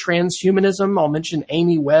rise of transhumanism. I'll mention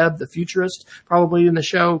Amy Webb, the futurist, probably in the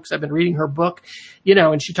show because I've been reading her book.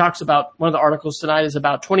 And she talks about, one of the articles tonight is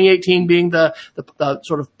about 2018 being the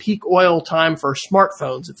sort of peak oil time for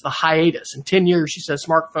smartphones. It's the hiatus. In 10 years, she says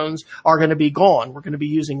smartphones are going to be gone. We're going to be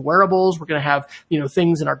using wearables. We're going to have,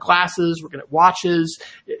 things in our glasses. We're going to watches.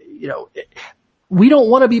 We don't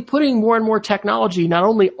want to be putting more and more technology not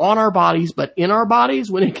only on our bodies, but in our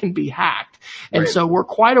bodies when it can be hacked. And so we're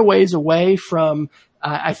quite a ways away from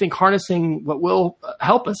I think harnessing what will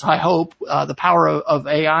help us, I hope, the power of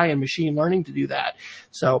AI and machine learning to do that.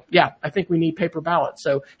 So, yeah, I think we need paper ballots.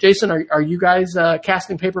 So, Jason, are you guys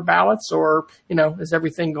casting paper ballots, or, has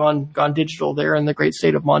everything gone digital there in the great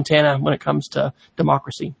state of Montana when it comes to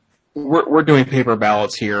democracy? We're doing paper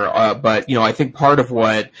ballots here, but I think part of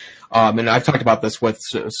what and I've talked about this with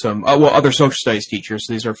some other social studies teachers.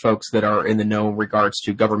 These are folks that are in the know in regards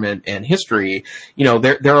to government and history.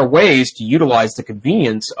 There are ways to utilize the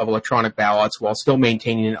convenience of electronic ballots while still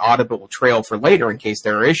maintaining an auditable trail for later in case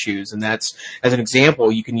there are issues. And that's, as an example,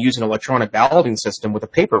 you can use an electronic balloting system with a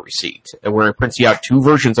paper receipt, where it prints you out 2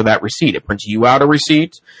 versions of that receipt. It prints you out a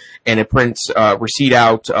receipt, and it prints receipt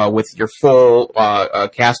out with your full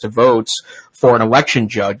cast of votes for an election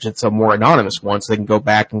judge. It's a more anonymous one, so they can go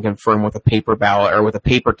back and confirm with a paper ballot or with a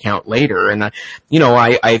paper count later. And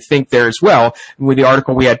I think there's, with the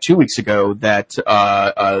article we had 2 weeks ago, that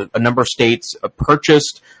a number of states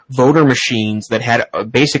purchased voter machines that had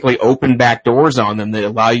basically open back doors on them that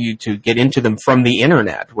allow you to get into them from the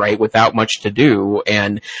internet, right, without much to do.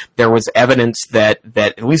 And there was evidence that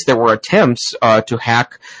at least there were attempts to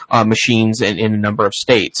hack machines in a number of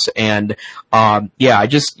states. And I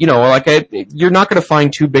just, you're not going to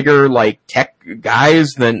find 2 bigger tech guys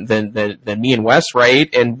than me and Wes,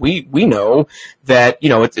 right? And we know that,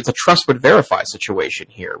 it's a trust but verify situation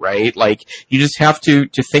here, right? You just have to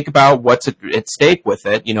think about what's at stake with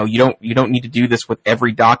it. You don't need to do this with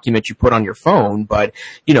every document you put on your phone, but,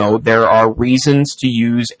 there are reasons to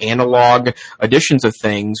use analog editions of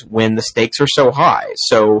things when the stakes are so high.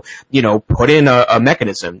 So, put in a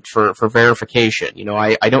mechanism for verification.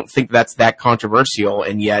 I don't think that's that controversial,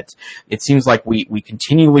 and yet it seems like we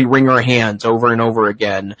continually wring our hands over and over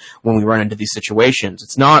again when we run into these situations.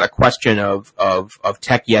 It's not a question of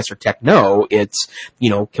tech yes or tech no. It's,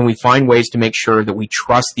 can we find ways to make sure that we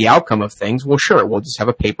trust the outcome of things? Well, sure, we'll just have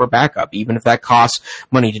a paper backup, even if that costs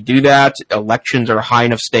money to do that. Elections are high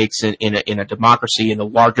enough stakes in a democracy, in the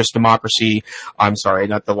largest democracy. I'm sorry,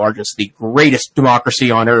 not the largest, the greatest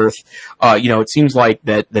democracy on earth. It seems like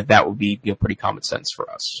that would be pretty common sense for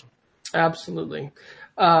us. Absolutely.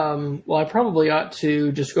 Well, I probably ought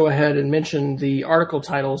to just go ahead and mention the article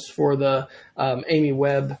titles for the Amy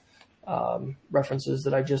Webb references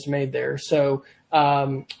that I just made there. So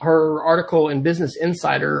her article in Business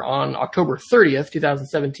Insider on October 30th,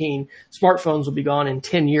 2017, smartphones will be gone in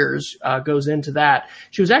 10 years, goes into that.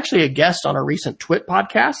 She was actually a guest on a recent Twit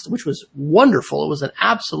podcast, which was wonderful. It was an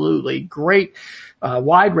absolutely great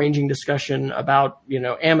wide-ranging discussion about,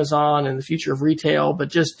 Amazon and the future of retail, but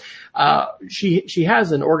just, she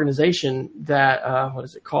has an organization that, what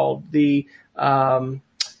is it called? It's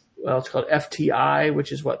called FTI,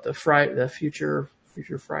 which is what the Future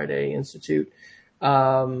Friday Institute.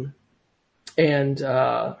 And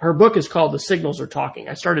her book is called The Signals Are Talking.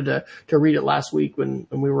 I started to read it last week when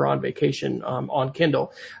we were on vacation, on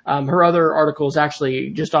Kindle. Her other article is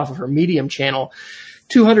actually just off of her Medium channel,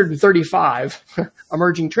 235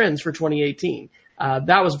 emerging trends for 2018.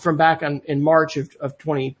 That was from back in March of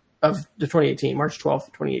 2018, March 12th,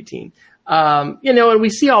 2018. And we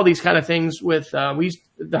see all these kind of things with,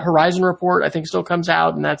 the Horizon Report, I think, still comes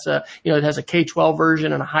out, and that's it has a K-12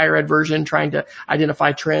 version and a higher ed version trying to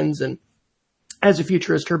identify trends. And as a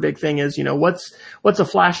futurist, her big thing is, what's a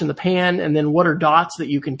flash in the pan, and then what are dots that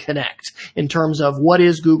you can connect in terms of what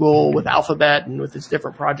is Google with Alphabet and with its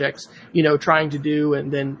different projects, trying to do,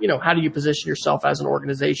 and then, how do you position yourself as an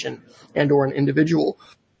organization and or an individual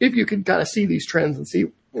if you can kind of see these trends and see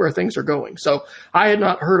where things are going. So I had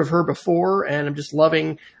not heard of her before, and I'm just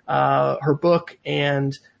loving her book,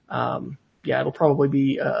 and it'll probably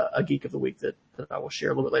be a Geek of the Week that I will share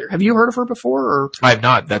a little bit later. Have you heard of her before? Or I have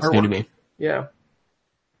not. That's new to me. Yeah.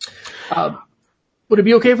 Would it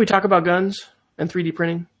be okay if we talk about guns and 3D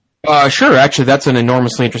printing? Sure. Actually, that's an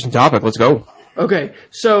enormously interesting topic. Let's go. Okay.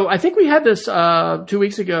 So I think we had this 2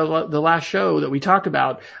 weeks ago, the last show that we talked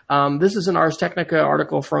about. This is an Ars Technica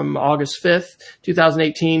article from August 5th,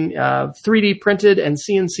 2018, 3D printed and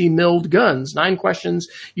CNC milled guns, 9 questions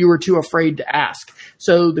you were too afraid to ask.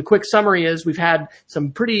 So the quick summary is we've had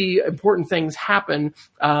some pretty important things happen.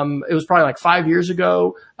 It was probably like 5 years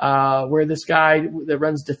ago, where this guy that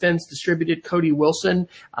runs Defense Distributed, Cody Wilson,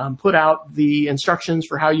 put out the instructions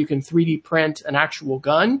for how you can 3D print an actual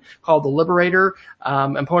gun called the Liberator.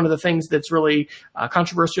 And one of the things that's really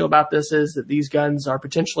controversial about this is that these guns are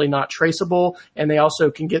potentially not traceable, and they also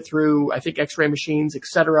can get through, I think, X-ray machines, et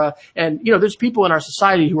cetera. And, there's people in our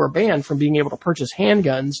society who are banned from being able to purchase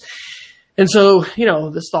handguns. And so,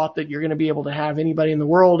 this thought that you're going to be able to have anybody in the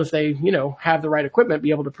world, if they, have the right equipment,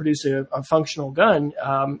 be able to produce a functional gun.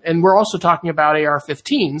 And we're also talking about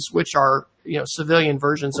AR-15s, which are, civilian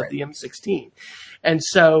versions of the M16. And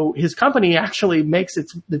so his company actually makes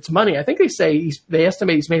its money. I think they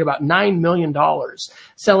estimate he's made about $9 million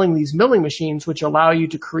selling these milling machines, which allow you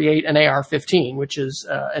to create an AR-15, which is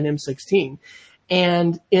an M16.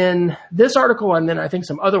 And in this article, and then I think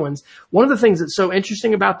some other ones, one of the things that's so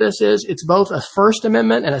interesting about this is it's both a First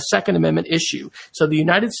Amendment and a Second Amendment issue. So the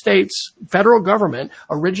United States federal government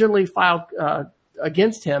originally filed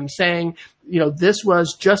against him saying, this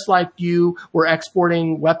was just like you were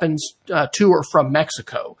exporting weapons to or from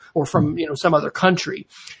Mexico or from, some other country.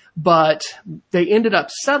 But they ended up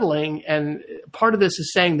settling, and part of this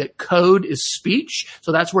is saying that code is speech.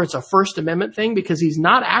 So that's where it's a First Amendment thing, because he's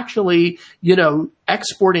not actually,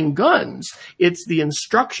 exporting guns. It's the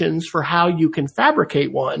instructions for how you can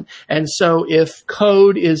fabricate one. And so if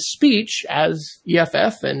code is speech, as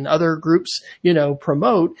EFF and other groups,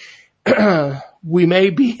 promote, we may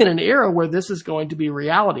be in an era where this is going to be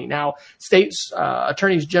reality. Now, states,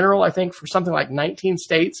 attorneys general, I think for something like 19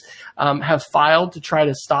 states, have filed to try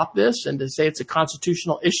to stop this and to say it's a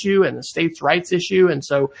constitutional issue and a states' rights issue. And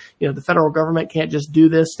so, the federal government can't just do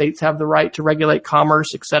this. States have the right to regulate commerce,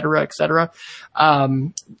 et cetera, et cetera.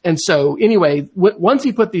 And so anyway, once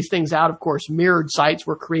he put these things out, of course, mirrored sites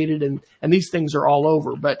were created and these things are all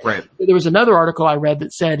over. But right. There was another article I read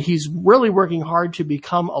that said he's really working hard to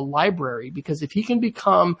become a library, because if if he can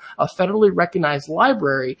become a federally recognized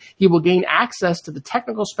library, he will gain access to the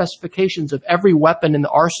technical specifications of every weapon in the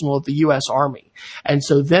arsenal of the U.S. Army. And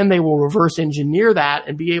so then they will reverse engineer that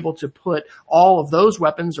and be able to put all of those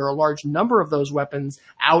weapons, or a large number of those weapons,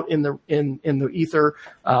 out in the ether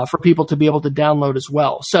for people to be able to download as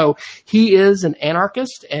well. So he is an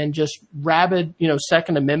anarchist and just rabid,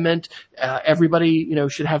 Second Amendment. Everybody,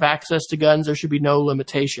 should have access to guns. There should be no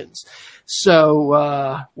limitations.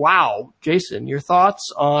 So, wow, Jason, your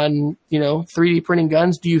thoughts on, 3D printing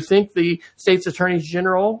guns? Do you think the state's attorneys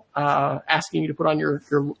general, asking you to put on your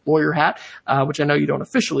lawyer hat, which I know you don't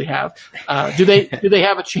officially have, do they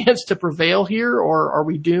have a chance to prevail here, or are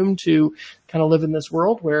we doomed to kind of live in this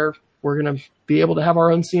world where we're going to be able to have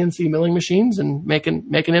our own CNC milling machines and make an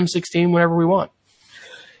M16 whenever we want?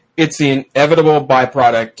 It's the inevitable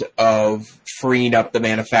byproduct of freeing up the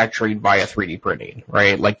manufacturing via 3D printing,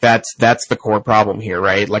 right? Like that's the core problem here,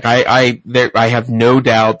 right? Like I have no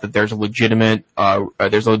doubt that there's a legitimate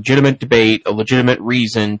debate, a legitimate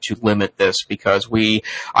reason to limit this, because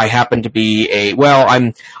I happen to be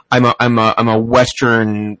I'm a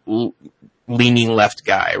Western leaning left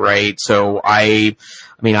guy, right? So I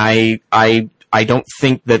don't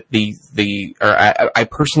think that I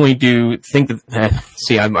personally do think that,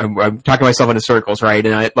 see, I'm talking myself into circles, right?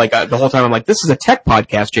 And the whole time I'm like, this is a tech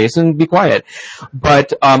podcast, Jason, be quiet.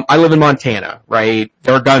 But, I live in Montana, right?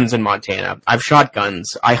 There are guns in Montana. I've shot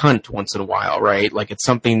guns. I hunt once in a while, right? Like, it's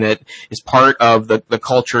something that is part of the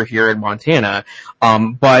culture here in Montana.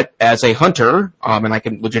 But as a hunter, and I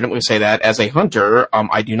can legitimately say that, as a hunter,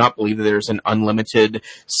 I do not believe that there's an unlimited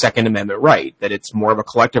Second Amendment right, that it's more of a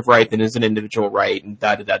collective right than is an individual right, and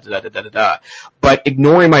da-da-da-da-da-da-da-da. But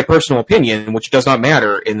ignoring my personal opinion, which does not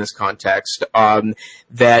matter in this context,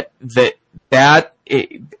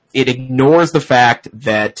 it ignores the fact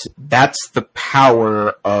that that's the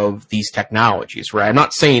power of these technologies, right? I'm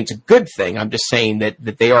not saying it's a good thing. I'm just saying that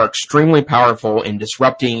they are extremely powerful in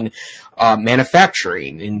disrupting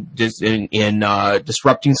manufacturing, in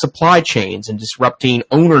disrupting supply chains, and disrupting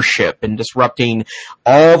ownership, and disrupting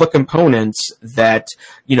all the components that,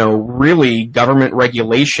 really government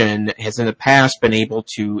regulation has in the past been able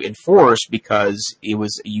to enforce, because it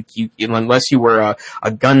was, unless you were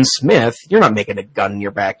a gunsmith, you're not making a gun in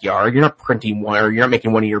your backyard, you're not printing one, or you're not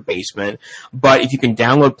making one in your basement. But if you can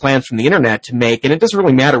download plans from the internet to make, and it doesn't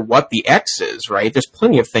really matter what the X is, right? There's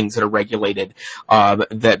plenty of things that are regulated,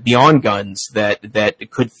 that beyond guns that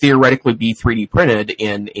could theoretically be 3D printed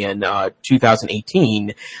in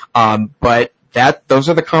 2018. But those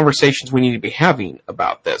are the conversations we need to be having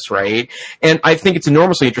about this, right? And I think it's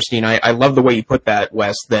enormously interesting. I love the way you put that,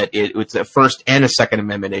 Wes, that it's a First and a Second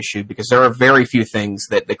Amendment issue, because there are very few things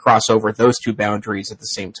that cross over those two boundaries at the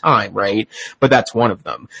same time, right? But that's one of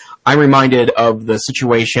them. I'm reminded of the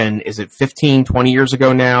situation, is it 15, 20 years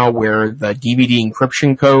ago now, where the DVD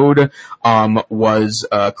encryption code was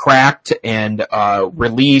cracked and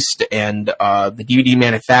released, and the DVD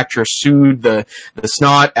manufacturer sued the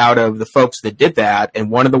snot out of the folks that did that,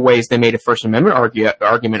 and one of the ways they made a First Amendment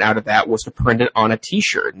argument out of that was to print it on a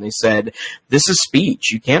T-shirt. And they said, this is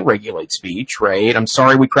speech. You can't regulate speech, right? I'm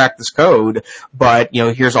sorry we cracked this code, but,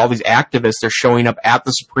 here's all these activists. They're showing up at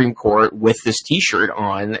the Supreme Court with this T-shirt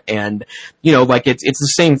on, and, it's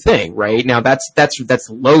the same thing, right? Now, that's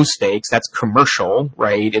low stakes. That's commercial,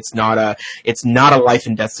 right? It's not a life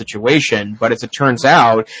and death situation, but as it turns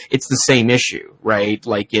out, it's the same issue, right?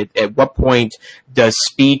 Like, at what point does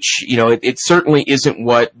speech, it certainly isn't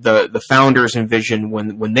what the founders envisioned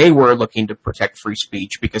when they were looking to protect free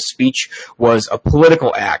speech, because speech was a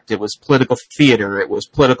political act. It was political theater. It was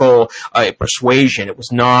political persuasion. It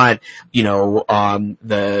was not, it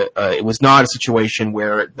was not a situation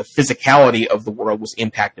where the physicality of the world was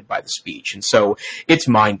impacted by the speech. And so it's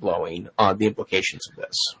mind-blowing, the implications of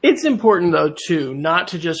this. It's important, though, too, not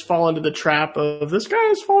to just fall into the trap of the sky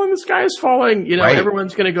is falling. Right.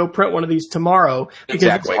 Everyone's going to go print one of these tomorrow, because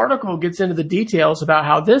Exactly. This article gets into the details about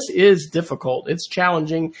how this is difficult. It's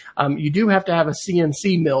challenging. You do have to have a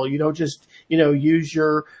CNC mill. You don't just, use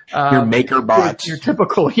your MakerBot. Your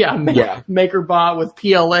typical, MakerBot with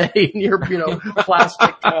PLA and your,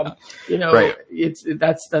 plastic, Right.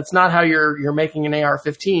 That's not how you're making an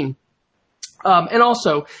AR-15. And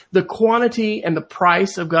also the quantity and the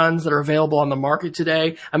price of guns that are available on the market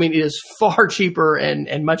today. I mean, it is far cheaper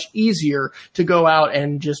and much easier to go out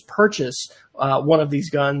and just purchase one of these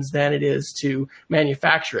guns than it is to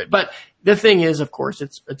manufacture it. But the thing is, of course,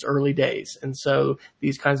 it's early days. And so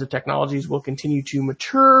these kinds of technologies will continue to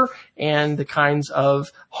mature, and the kinds of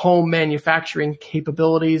home manufacturing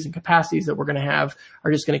capabilities and capacities that we're going to have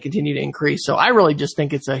are just going to continue to increase. So I really just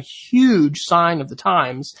think it's a huge sign of the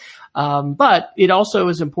times. But it also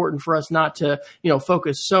is important for us not to,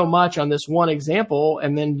 focus so much on this one example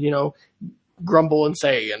and then, grumble and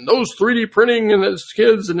say, and those 3D printing and those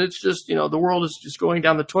kids, and it's just, the world is just going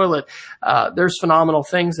down the toilet. There's phenomenal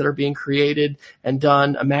things that are being created and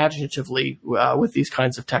done imaginatively with these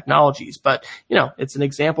kinds of technologies. But, it's an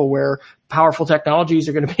example where powerful technologies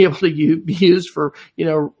are going to be able to be used for,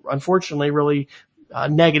 unfortunately, really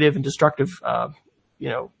negative and destructive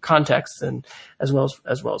contexts, and as well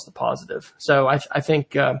as the positive. So I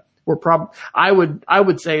think I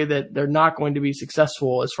would say that they're not going to be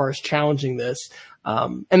successful as far as challenging this.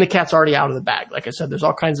 And the cat's already out of the bag. Like I said, there's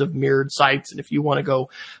all kinds of mirrored sites. And if you want to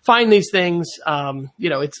go find these things,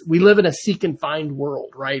 we live in a seek and find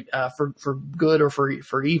world, right? For good or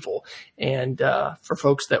for evil. And, for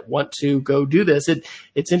folks that want to go do this,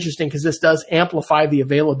 it's interesting because this does amplify the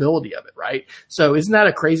availability of it, right? So isn't that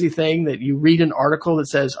a crazy thing that you read an article that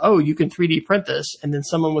says, oh, you can 3D print this, and then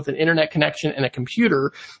someone with an internet connection and a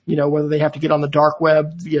computer, whether they have to get on the dark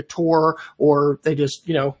web via Tor or they just,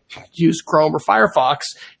 use Chrome or Firefox,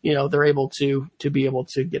 they're able to be able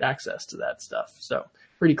to get access to that stuff. So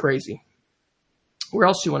pretty crazy. Where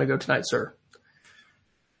else do you want to go tonight, sir?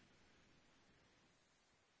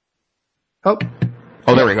 Oh,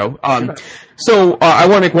 there we go. So I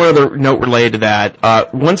want to make one other note related to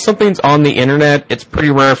that. Once something's on the internet, it's pretty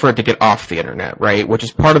rare for it to get off the internet, right? Which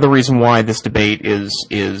is part of the reason why this debate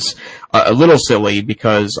is a little silly,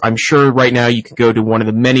 because I'm sure right now you could go to one of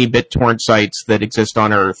the many BitTorrent sites that exist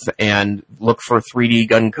on Earth and look for 3D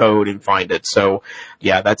gun code and find it. So,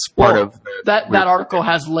 yeah, that's part of that article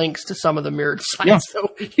has links to some of the mirrored sites,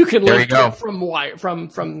 so you can link it from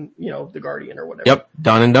the Guardian or whatever. Yep,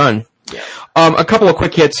 done and done. Yeah. A couple of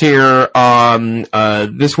quick hits here.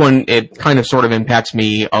 This one, it kind of sort of impacts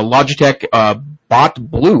me. Logitech,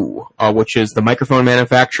 bought Blue, which is the microphone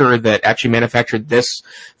manufacturer that actually manufactured this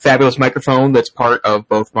fabulous microphone that's part of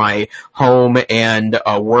both my home and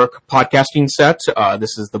work podcasting set.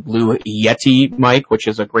 This is the Blue Yeti mic, which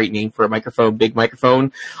is a great name for a microphone, big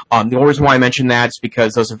microphone. The only reason why I mention that is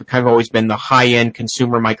because those have kind of always been the high-end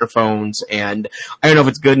consumer microphones, and I don't know if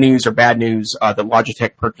it's good news or bad news that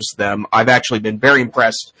Logitech purchased them. I've actually been very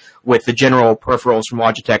impressed with the general peripherals from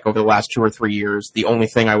Logitech over the last 2 or 3 years. The only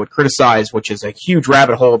thing I would criticize, which is a huge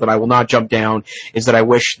rabbit hole that I will not jump down, is that I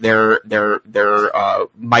wish their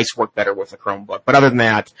mice work better with the Chromebook. But other than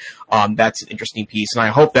that, that's an interesting piece, and I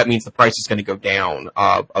hope that means the price is going to go down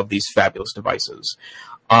of these fabulous devices.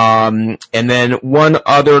 And then one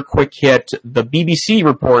other quick hit, the BBC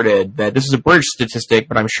reported that, this is a British statistic,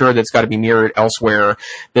 but I'm sure that's got to be mirrored elsewhere,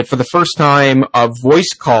 that for the first time,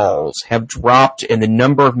 voice calls have dropped in the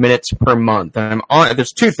number of minutes per month. And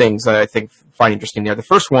there's two things that I find interesting there. The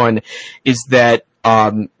first one is that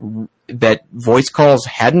voice calls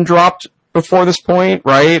hadn't dropped before this point,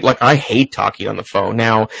 right? Like, I hate talking on the phone.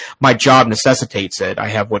 Now, my job necessitates it. I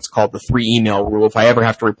have what's called the 3 email rule. If I ever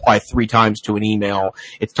have to reply 3 times to an email,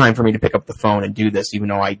 it's time for me to pick up the phone and do this, even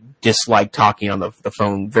though I dislike talking on the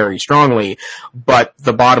phone very strongly. But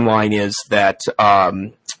the bottom line is that,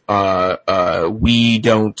 we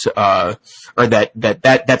don't, or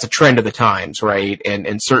that's a trend of the times, right?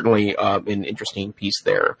 And certainly, an interesting piece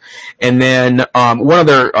there. And then, one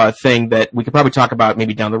other, thing that we could probably talk about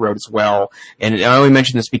maybe down the road as well, and I only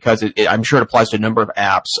mention this because I'm sure it applies to a number of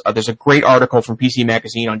apps. There's a great article from PC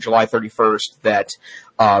Magazine on July 31st that,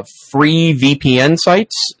 free VPN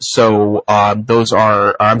sites. So, those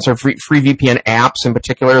are, free VPN apps in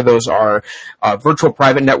particular. Those are, virtual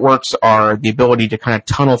private networks are the ability to kind of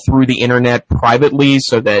tunnel through the internet privately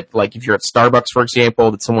so that, like, if you're at Starbucks, for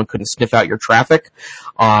example, that someone couldn't sniff out your traffic.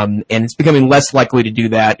 And it's becoming less likely to do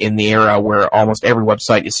that in the era where almost every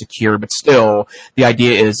website is secure, but still, the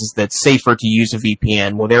idea is that it's safer to use a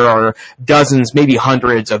VPN. Well, there are dozens, maybe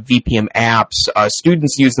hundreds of VPN apps.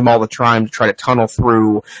 Students use them all the time to try to tunnel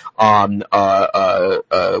through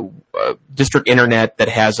district internet that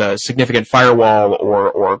has a significant firewall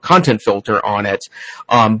or content filter on it.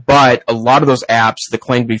 But a lot of those apps that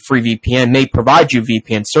claim to be free VPN may provide you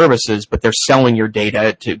VPN services, but they're selling your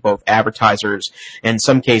data to both advertisers and, in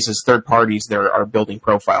some cases, third parties that are building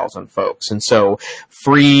profiles on folks. And so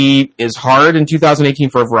free is hard in 2018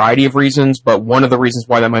 for a variety of reasons, but one of the reasons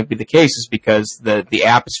why that might be the case is because the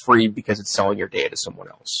app is free because it's selling your data to someone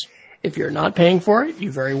else. If you're not paying for it,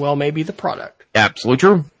 you very well may be the product. Absolutely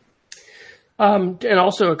true. And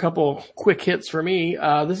also a couple quick hits for me.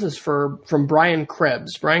 This is from Brian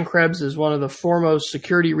Krebs. Brian Krebs is one of the foremost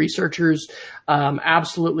security researchers.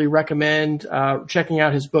 Absolutely recommend checking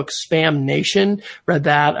out his book, Spam Nation. Read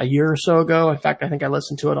that a year or so ago. In fact, I think I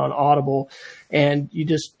listened to it on Audible. And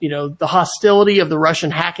the hostility of the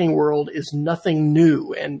Russian hacking world is nothing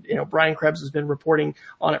new. And, Brian Krebs has been reporting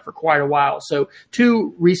on it for quite a while. So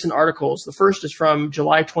 2 recent articles. The first is from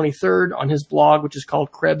July 23rd on his blog, which is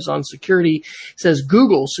called Krebs on Security. It says,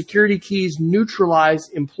 Google security keys neutralize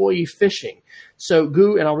employee phishing. So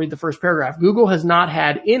and I'll read the first paragraph. Google has not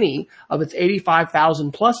had any of its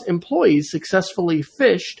 85,000 plus employees successfully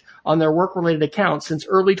phished on their work-related accounts since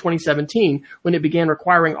early 2017, when it began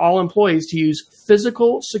requiring all employees to use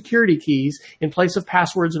physical security keys in place of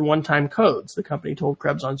passwords and one-time codes, the company told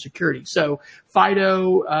Krebs on Security. So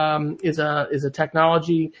FIDO is a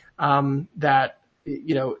technology that,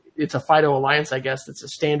 it's a FIDO Alliance, I guess. It's a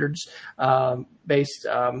standards based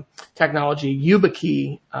technology.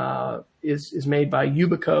 YubiKey is made by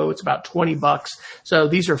Yubico. It's about $20. So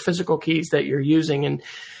these are physical keys that you're using. And,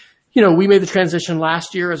 we made the transition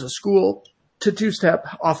last year as a school to 2-step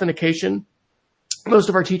authentication. Most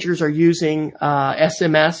of our teachers are using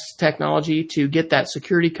SMS technology to get that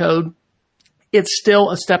security code. It's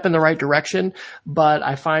still a step in the right direction, but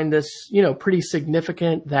I find this, pretty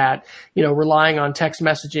significant that, relying on text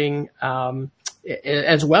messaging,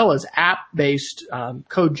 as well as app-based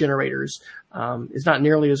code generators, is not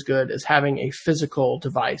nearly as good as having a physical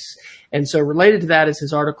device. And so related to that is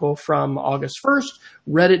his article from August 1st,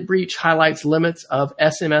 Reddit breach highlights limits of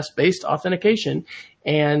SMS-based authentication.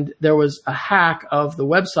 And there was a hack of the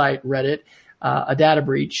website Reddit, a data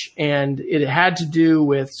breach, and it had to do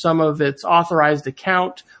with some of its authorized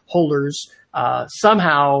account holders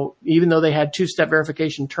somehow, even though they had 2-step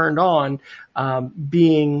verification turned on,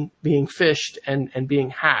 being phished and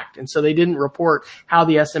being hacked. And so they didn't report how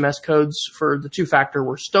the SMS codes for the 2-factor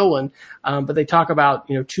were stolen. But they talk about,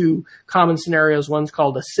 2 common scenarios. One's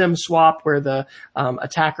called a SIM swap, where the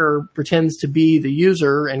attacker pretends to be the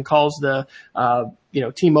user and calls the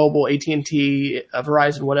T-Mobile, AT&T,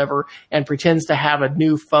 Verizon, whatever, and pretends to have a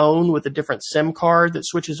new phone with a different SIM card that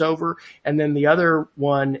switches over. And then the other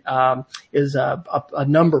one is a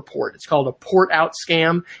number port. It's called a port out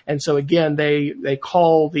scam. And so again, they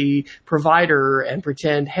call the provider and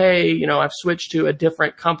pretend, hey, I've switched to a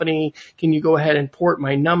different company. Can you go ahead and port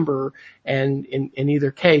my number? And in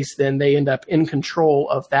either case, then they end up in control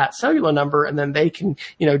of that cellular number, and then they can,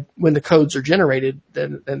 when the codes are generated,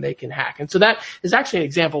 then they can hack. And so that is actually an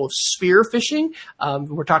example of spear phishing.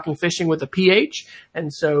 We're talking phishing with a PH.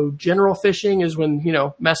 And so general phishing is when,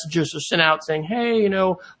 messages are sent out saying, hey,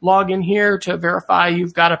 log in here to verify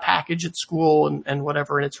you've got a package at school and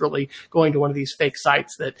whatever. And it's really going to one of these fake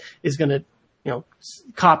sites that is going to,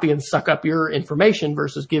 copy and suck up your information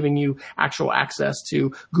versus giving you actual access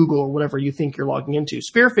to Google or whatever you think you're logging into.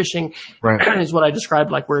 Spear phishing is what I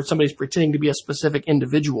described, like where somebody's pretending to be a specific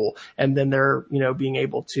individual, and then they're, being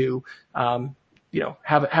able to,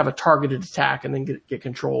 have a targeted attack and then get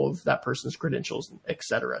control of that person's credentials, et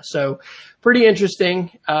cetera. So pretty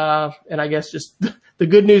interesting. And I guess just the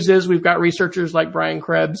good news is we've got researchers like Brian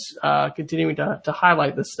Krebs, continuing to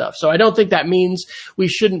highlight this stuff. So I don't think that means we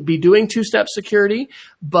shouldn't be doing 2-step security,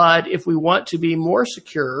 but if we want to be more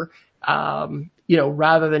secure,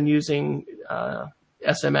 rather than using,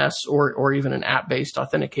 SMS or even an app-based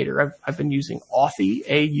authenticator. I've been using Authy,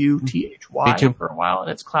 AUTHY, for a while, and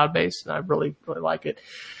it's cloud-based, and I really, really like it.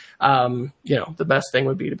 The best thing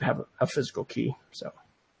would be to have a physical key. So.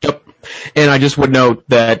 Yep. And I just would note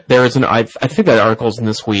that there is I think that article's in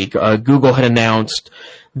this week. Google had announced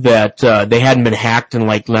that they hadn't been hacked in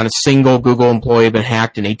not a single Google employee had been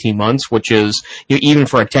hacked in 18 months, which is, even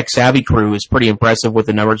for a tech-savvy crew, is pretty impressive with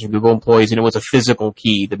the numbers of Google employees, and it was a physical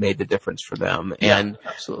key that made the difference for them. Yeah, and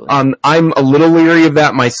absolutely. I'm a little leery of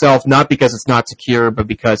that myself, not because it's not secure, but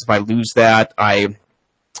because if I lose that,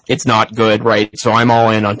 it's not good, right? So I'm all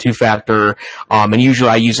in on 2-factor, and usually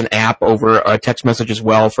I use an app over a text message as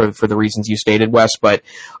well for the reasons you stated, Wes. But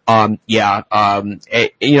and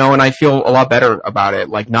I feel a lot better about it.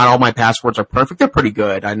 Like, not all my passwords are perfect; they're pretty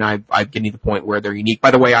good, and I'm getting to the point where they're unique.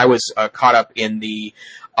 By the way, I was caught up in the.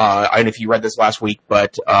 I don't know if you read this last week,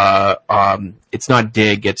 but it's not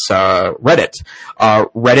Dig, it's Reddit.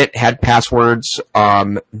 Reddit had passwords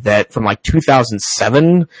that from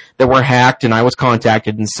 2007 that were hacked, and I was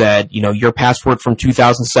contacted and said, your password from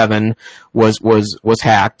 2007 was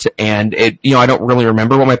hacked, and I don't really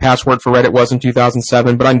remember what my password for Reddit was in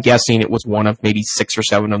 2007, but I'm guessing it was one of maybe 6 or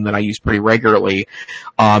 7 of them that I use pretty regularly.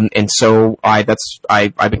 And so I've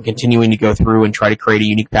been continuing to go through and try to create a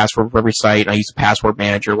unique password for every site. I use a password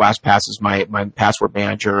manager manager. LastPass is my password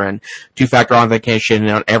manager, and two-factor authentication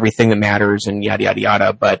and everything that matters, and yada yada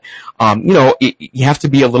yada. But you have to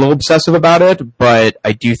be a little obsessive about it. But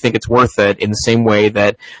I do think it's worth it in the same way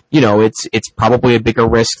that it's probably a bigger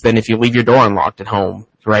risk than if you leave your door unlocked at home.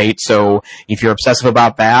 Right? So if you're obsessive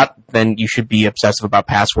about that, then you should be obsessive about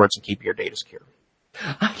passwords and keep your data secure.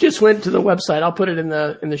 I just went to the website. I'll put it in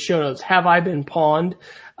the show notes. Have I Been Pawned?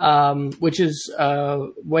 Which is a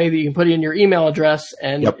way that you can put in your email address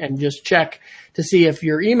and just check to see if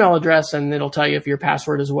your email address, and it'll tell you if your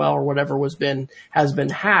password as well or whatever has been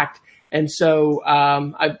hacked. And so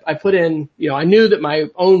I put in, I knew that my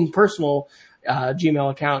own personal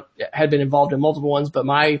Gmail account had been involved in multiple ones, but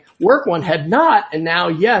my work one had not. And now,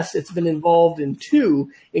 yes, it's been involved in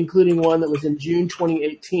 2, including one that was in June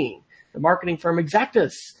 2018. The marketing firm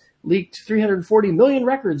Exactus leaked 340 million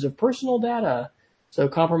records of personal data. So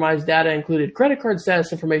compromised data included credit card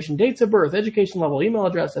status information, dates of birth, education level, email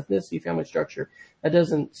address, ethnicity, family structure. That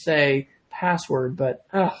doesn't say password, but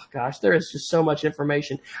oh gosh, there is just so much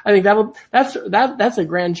information. I think that's a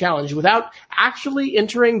grand challenge without actually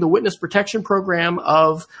entering the witness protection program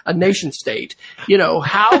of a nation state.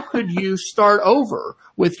 How could you start over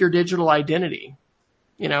with your digital identity?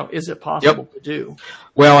 Is it possible to do?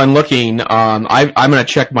 Well, I'm looking. I'm going to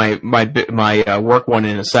check my work one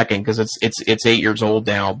in a second because it's 8 years old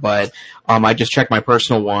now. But I just checked my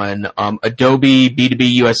personal one. Adobe,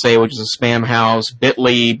 B2B USA, which is a spam house,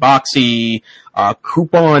 Bitly, Boxy,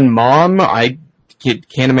 Coupon Mom. I can't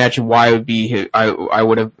imagine why it would be. I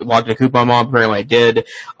would have logged a Coupon Mom. Apparently, I did.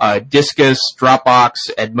 Discus, Dropbox,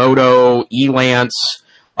 Edmodo, Elance,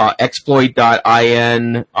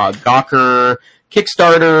 Exploit.in, Gawker,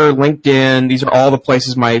 Kickstarter, LinkedIn, these are all the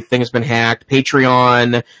places my thing has been hacked.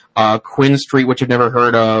 Patreon, Quinn Street, which I've never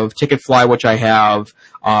heard of, Ticketfly, which I have,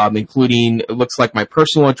 including, it looks like my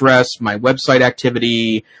personal address, my website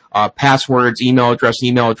activity, passwords, email address,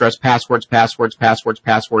 passwords,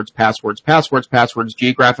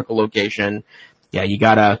 geographical location. Yeah, you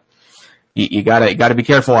gotta be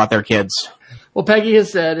careful out there, kids. Well, Peggy has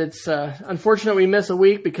said it's unfortunate we miss a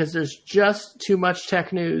week because there's just too much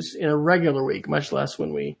tech news in a regular week, much less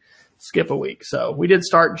when we skip a week. So we did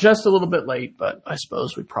start just a little bit late, but I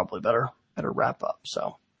suppose we probably better wrap up.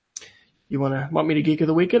 So you want me to Geek of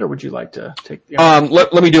the Week it, or would you like to take the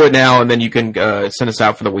let me do it now, and then you can send us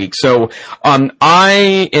out for the week. So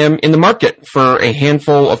I am in the market for a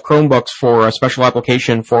handful of Chromebooks for a special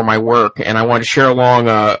application for my work, and I want to share along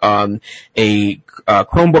a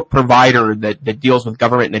Chromebook provider that deals with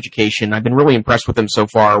government and education. I've been really impressed with them so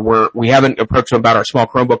far. We haven't approached them about our small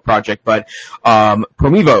Chromebook project, but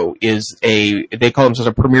Promevo is they call themselves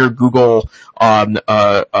a premier Google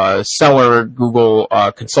seller, Google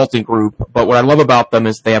consulting group. But what I love about them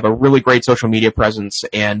is they have a really great social media presence,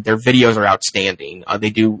 and their videos are outstanding.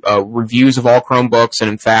 They do reviews of all Chromebooks, and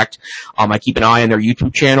in fact, I keep an eye on their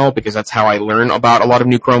YouTube channel because that's how I learn about a lot of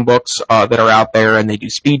new Chromebooks that are out there, and they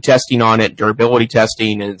do speed testing on it, durability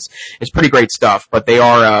testing, and it's pretty great stuff. But they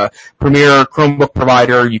are a premier Chromebook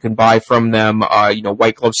provider. You can buy from them,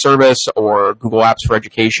 white glove service or Google Apps for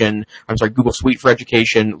Education. Google Suite for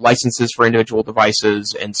Education, licenses for individual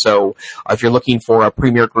devices. And so if you're looking for a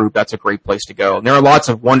premier group, that's a great place to go. And there are lots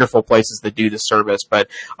of wonderful places that do this service, but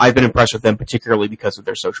I've been impressed with them particularly because of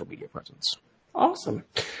their social media presence. Awesome.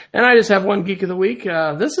 And I just have one Geek of the Week.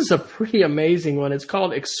 This is a pretty amazing one. It's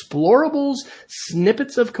called Explorables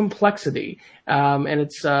Snippets of Complexity. And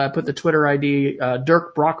it's put the Twitter ID,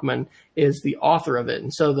 Dirk Brockman is the author of it.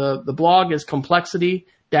 And so the blog is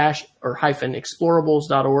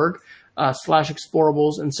complexity-explorables.org.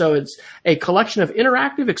 /explorables. And so it's a collection of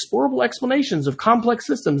interactive, explorable explanations of complex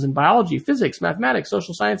systems in biology, physics, mathematics,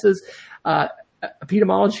 social sciences,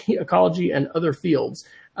 epidemiology, ecology, and other fields.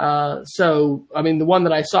 The one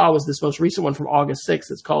that I saw was this most recent one from August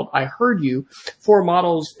 6th. It's called I Heard You. 4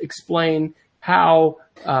 models explain how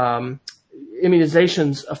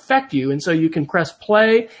immunizations affect you. And so you can press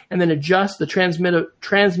play and then adjust the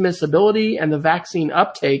transmissibility and the vaccine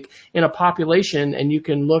uptake in a population. And you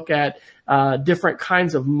can look at different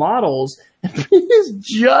kinds of models. It is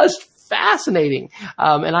just fascinating.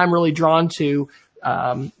 And I'm really drawn to,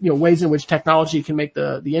 ways in which technology can make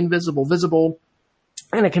the invisible visible.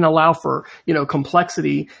 And it can allow for,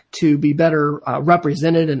 complexity to be better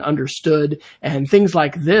represented and understood, and things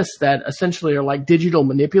like this that essentially are like digital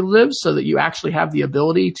manipulatives, so that you actually have the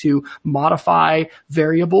ability to modify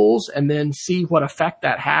variables and then see what effect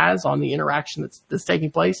that has on the interaction that's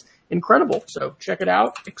taking place. Incredible. So check it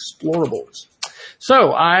out, Explorables.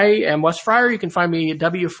 So I am Wes Fryer. You can find me at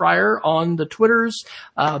W Fryer on the Twitters.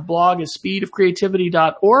 Blog is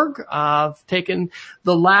speedofcreativity.org. I've taken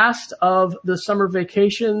the last of the summer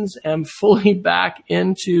vacations and fully back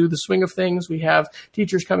into the swing of things. We have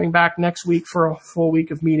teachers coming back next week for a full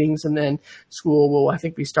week of meetings, and then school will, I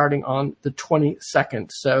think, be starting on the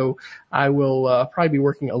 22nd. So I will probably be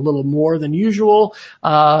working a little more than usual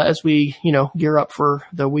as we, gear up for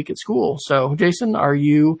the week at school. So, Jason, are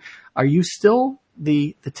you still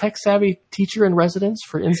the tech-savvy teacher in residence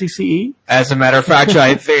for NCCE? As a matter of fact,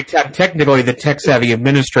 I think technically the tech-savvy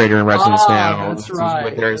administrator in residence now. That's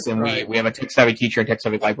right. We have a tech-savvy teacher and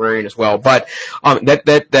tech-savvy librarian as well. But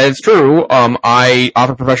that is true. I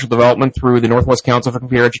offer professional development through the Northwest Council for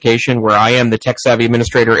Computer Education, where I am the tech-savvy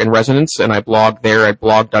administrator in residence, and I blog there at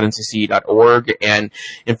blog.ncce.org. And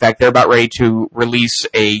in fact, they're about ready to release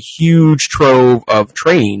a huge trove of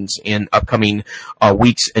trainings in upcoming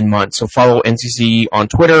weeks and months. So follow NCCE on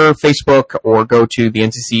Twitter, Facebook, or go to the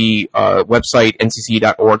NCCE website,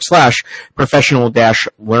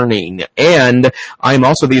 ncce.org/professional-learning. And I'm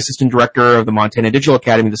also the assistant director of the Montana Digital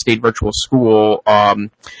Academy, the state virtual school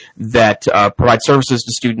that provides services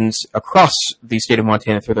to students across the state of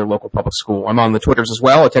Montana through their local public school. I'm on the Twitters as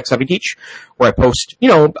well at TechSavvyTeach, where I post,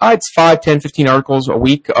 it's 5, 10, 15 articles a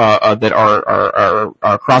week that are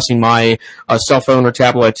crossing my cell phone or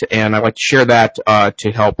tablet, and I like to share that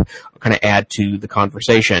to help kind of add to the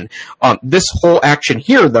conversation. This whole action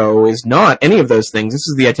here, though, is not any of those things. This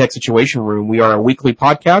is the EdTech Situation Room. We are a weekly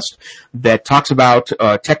podcast that talks about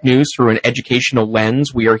tech news through an educational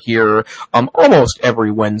lens. We are here almost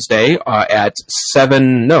every Wednesday at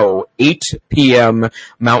 8 p.m.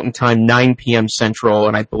 Mountain Time, 9 p.m. Central,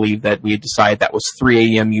 and I believe that we had decided that was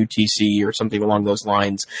 3 a.m. UTC or something along those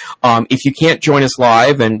lines. If you can't join us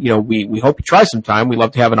live, and we hope you try sometime, we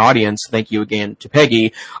love to have an audience. Thank you again to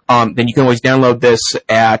Peggy. Then you can always download this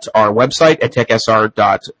at our website at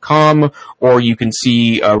techsr.com, or you can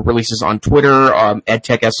see releases on Twitter.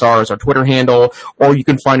 EdTechSR is our Twitter handle, or you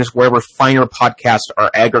can find us wherever finer podcasts are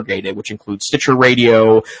aggregated, which includes Stitcher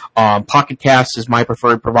Radio. Pocket Casts is my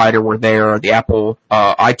preferred provider. We're there. The Apple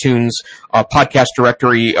iTunes podcast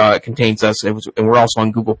directory contains us, and we're also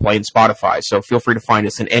on Google Play and Spotify. So feel free to find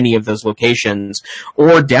us in any of those locations,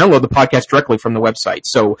 or download the podcast directly from the website.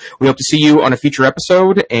 So we hope to see you on a future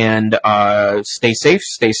episode, and stay safe,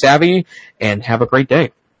 stay savvy, and have a great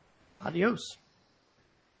day. Adios.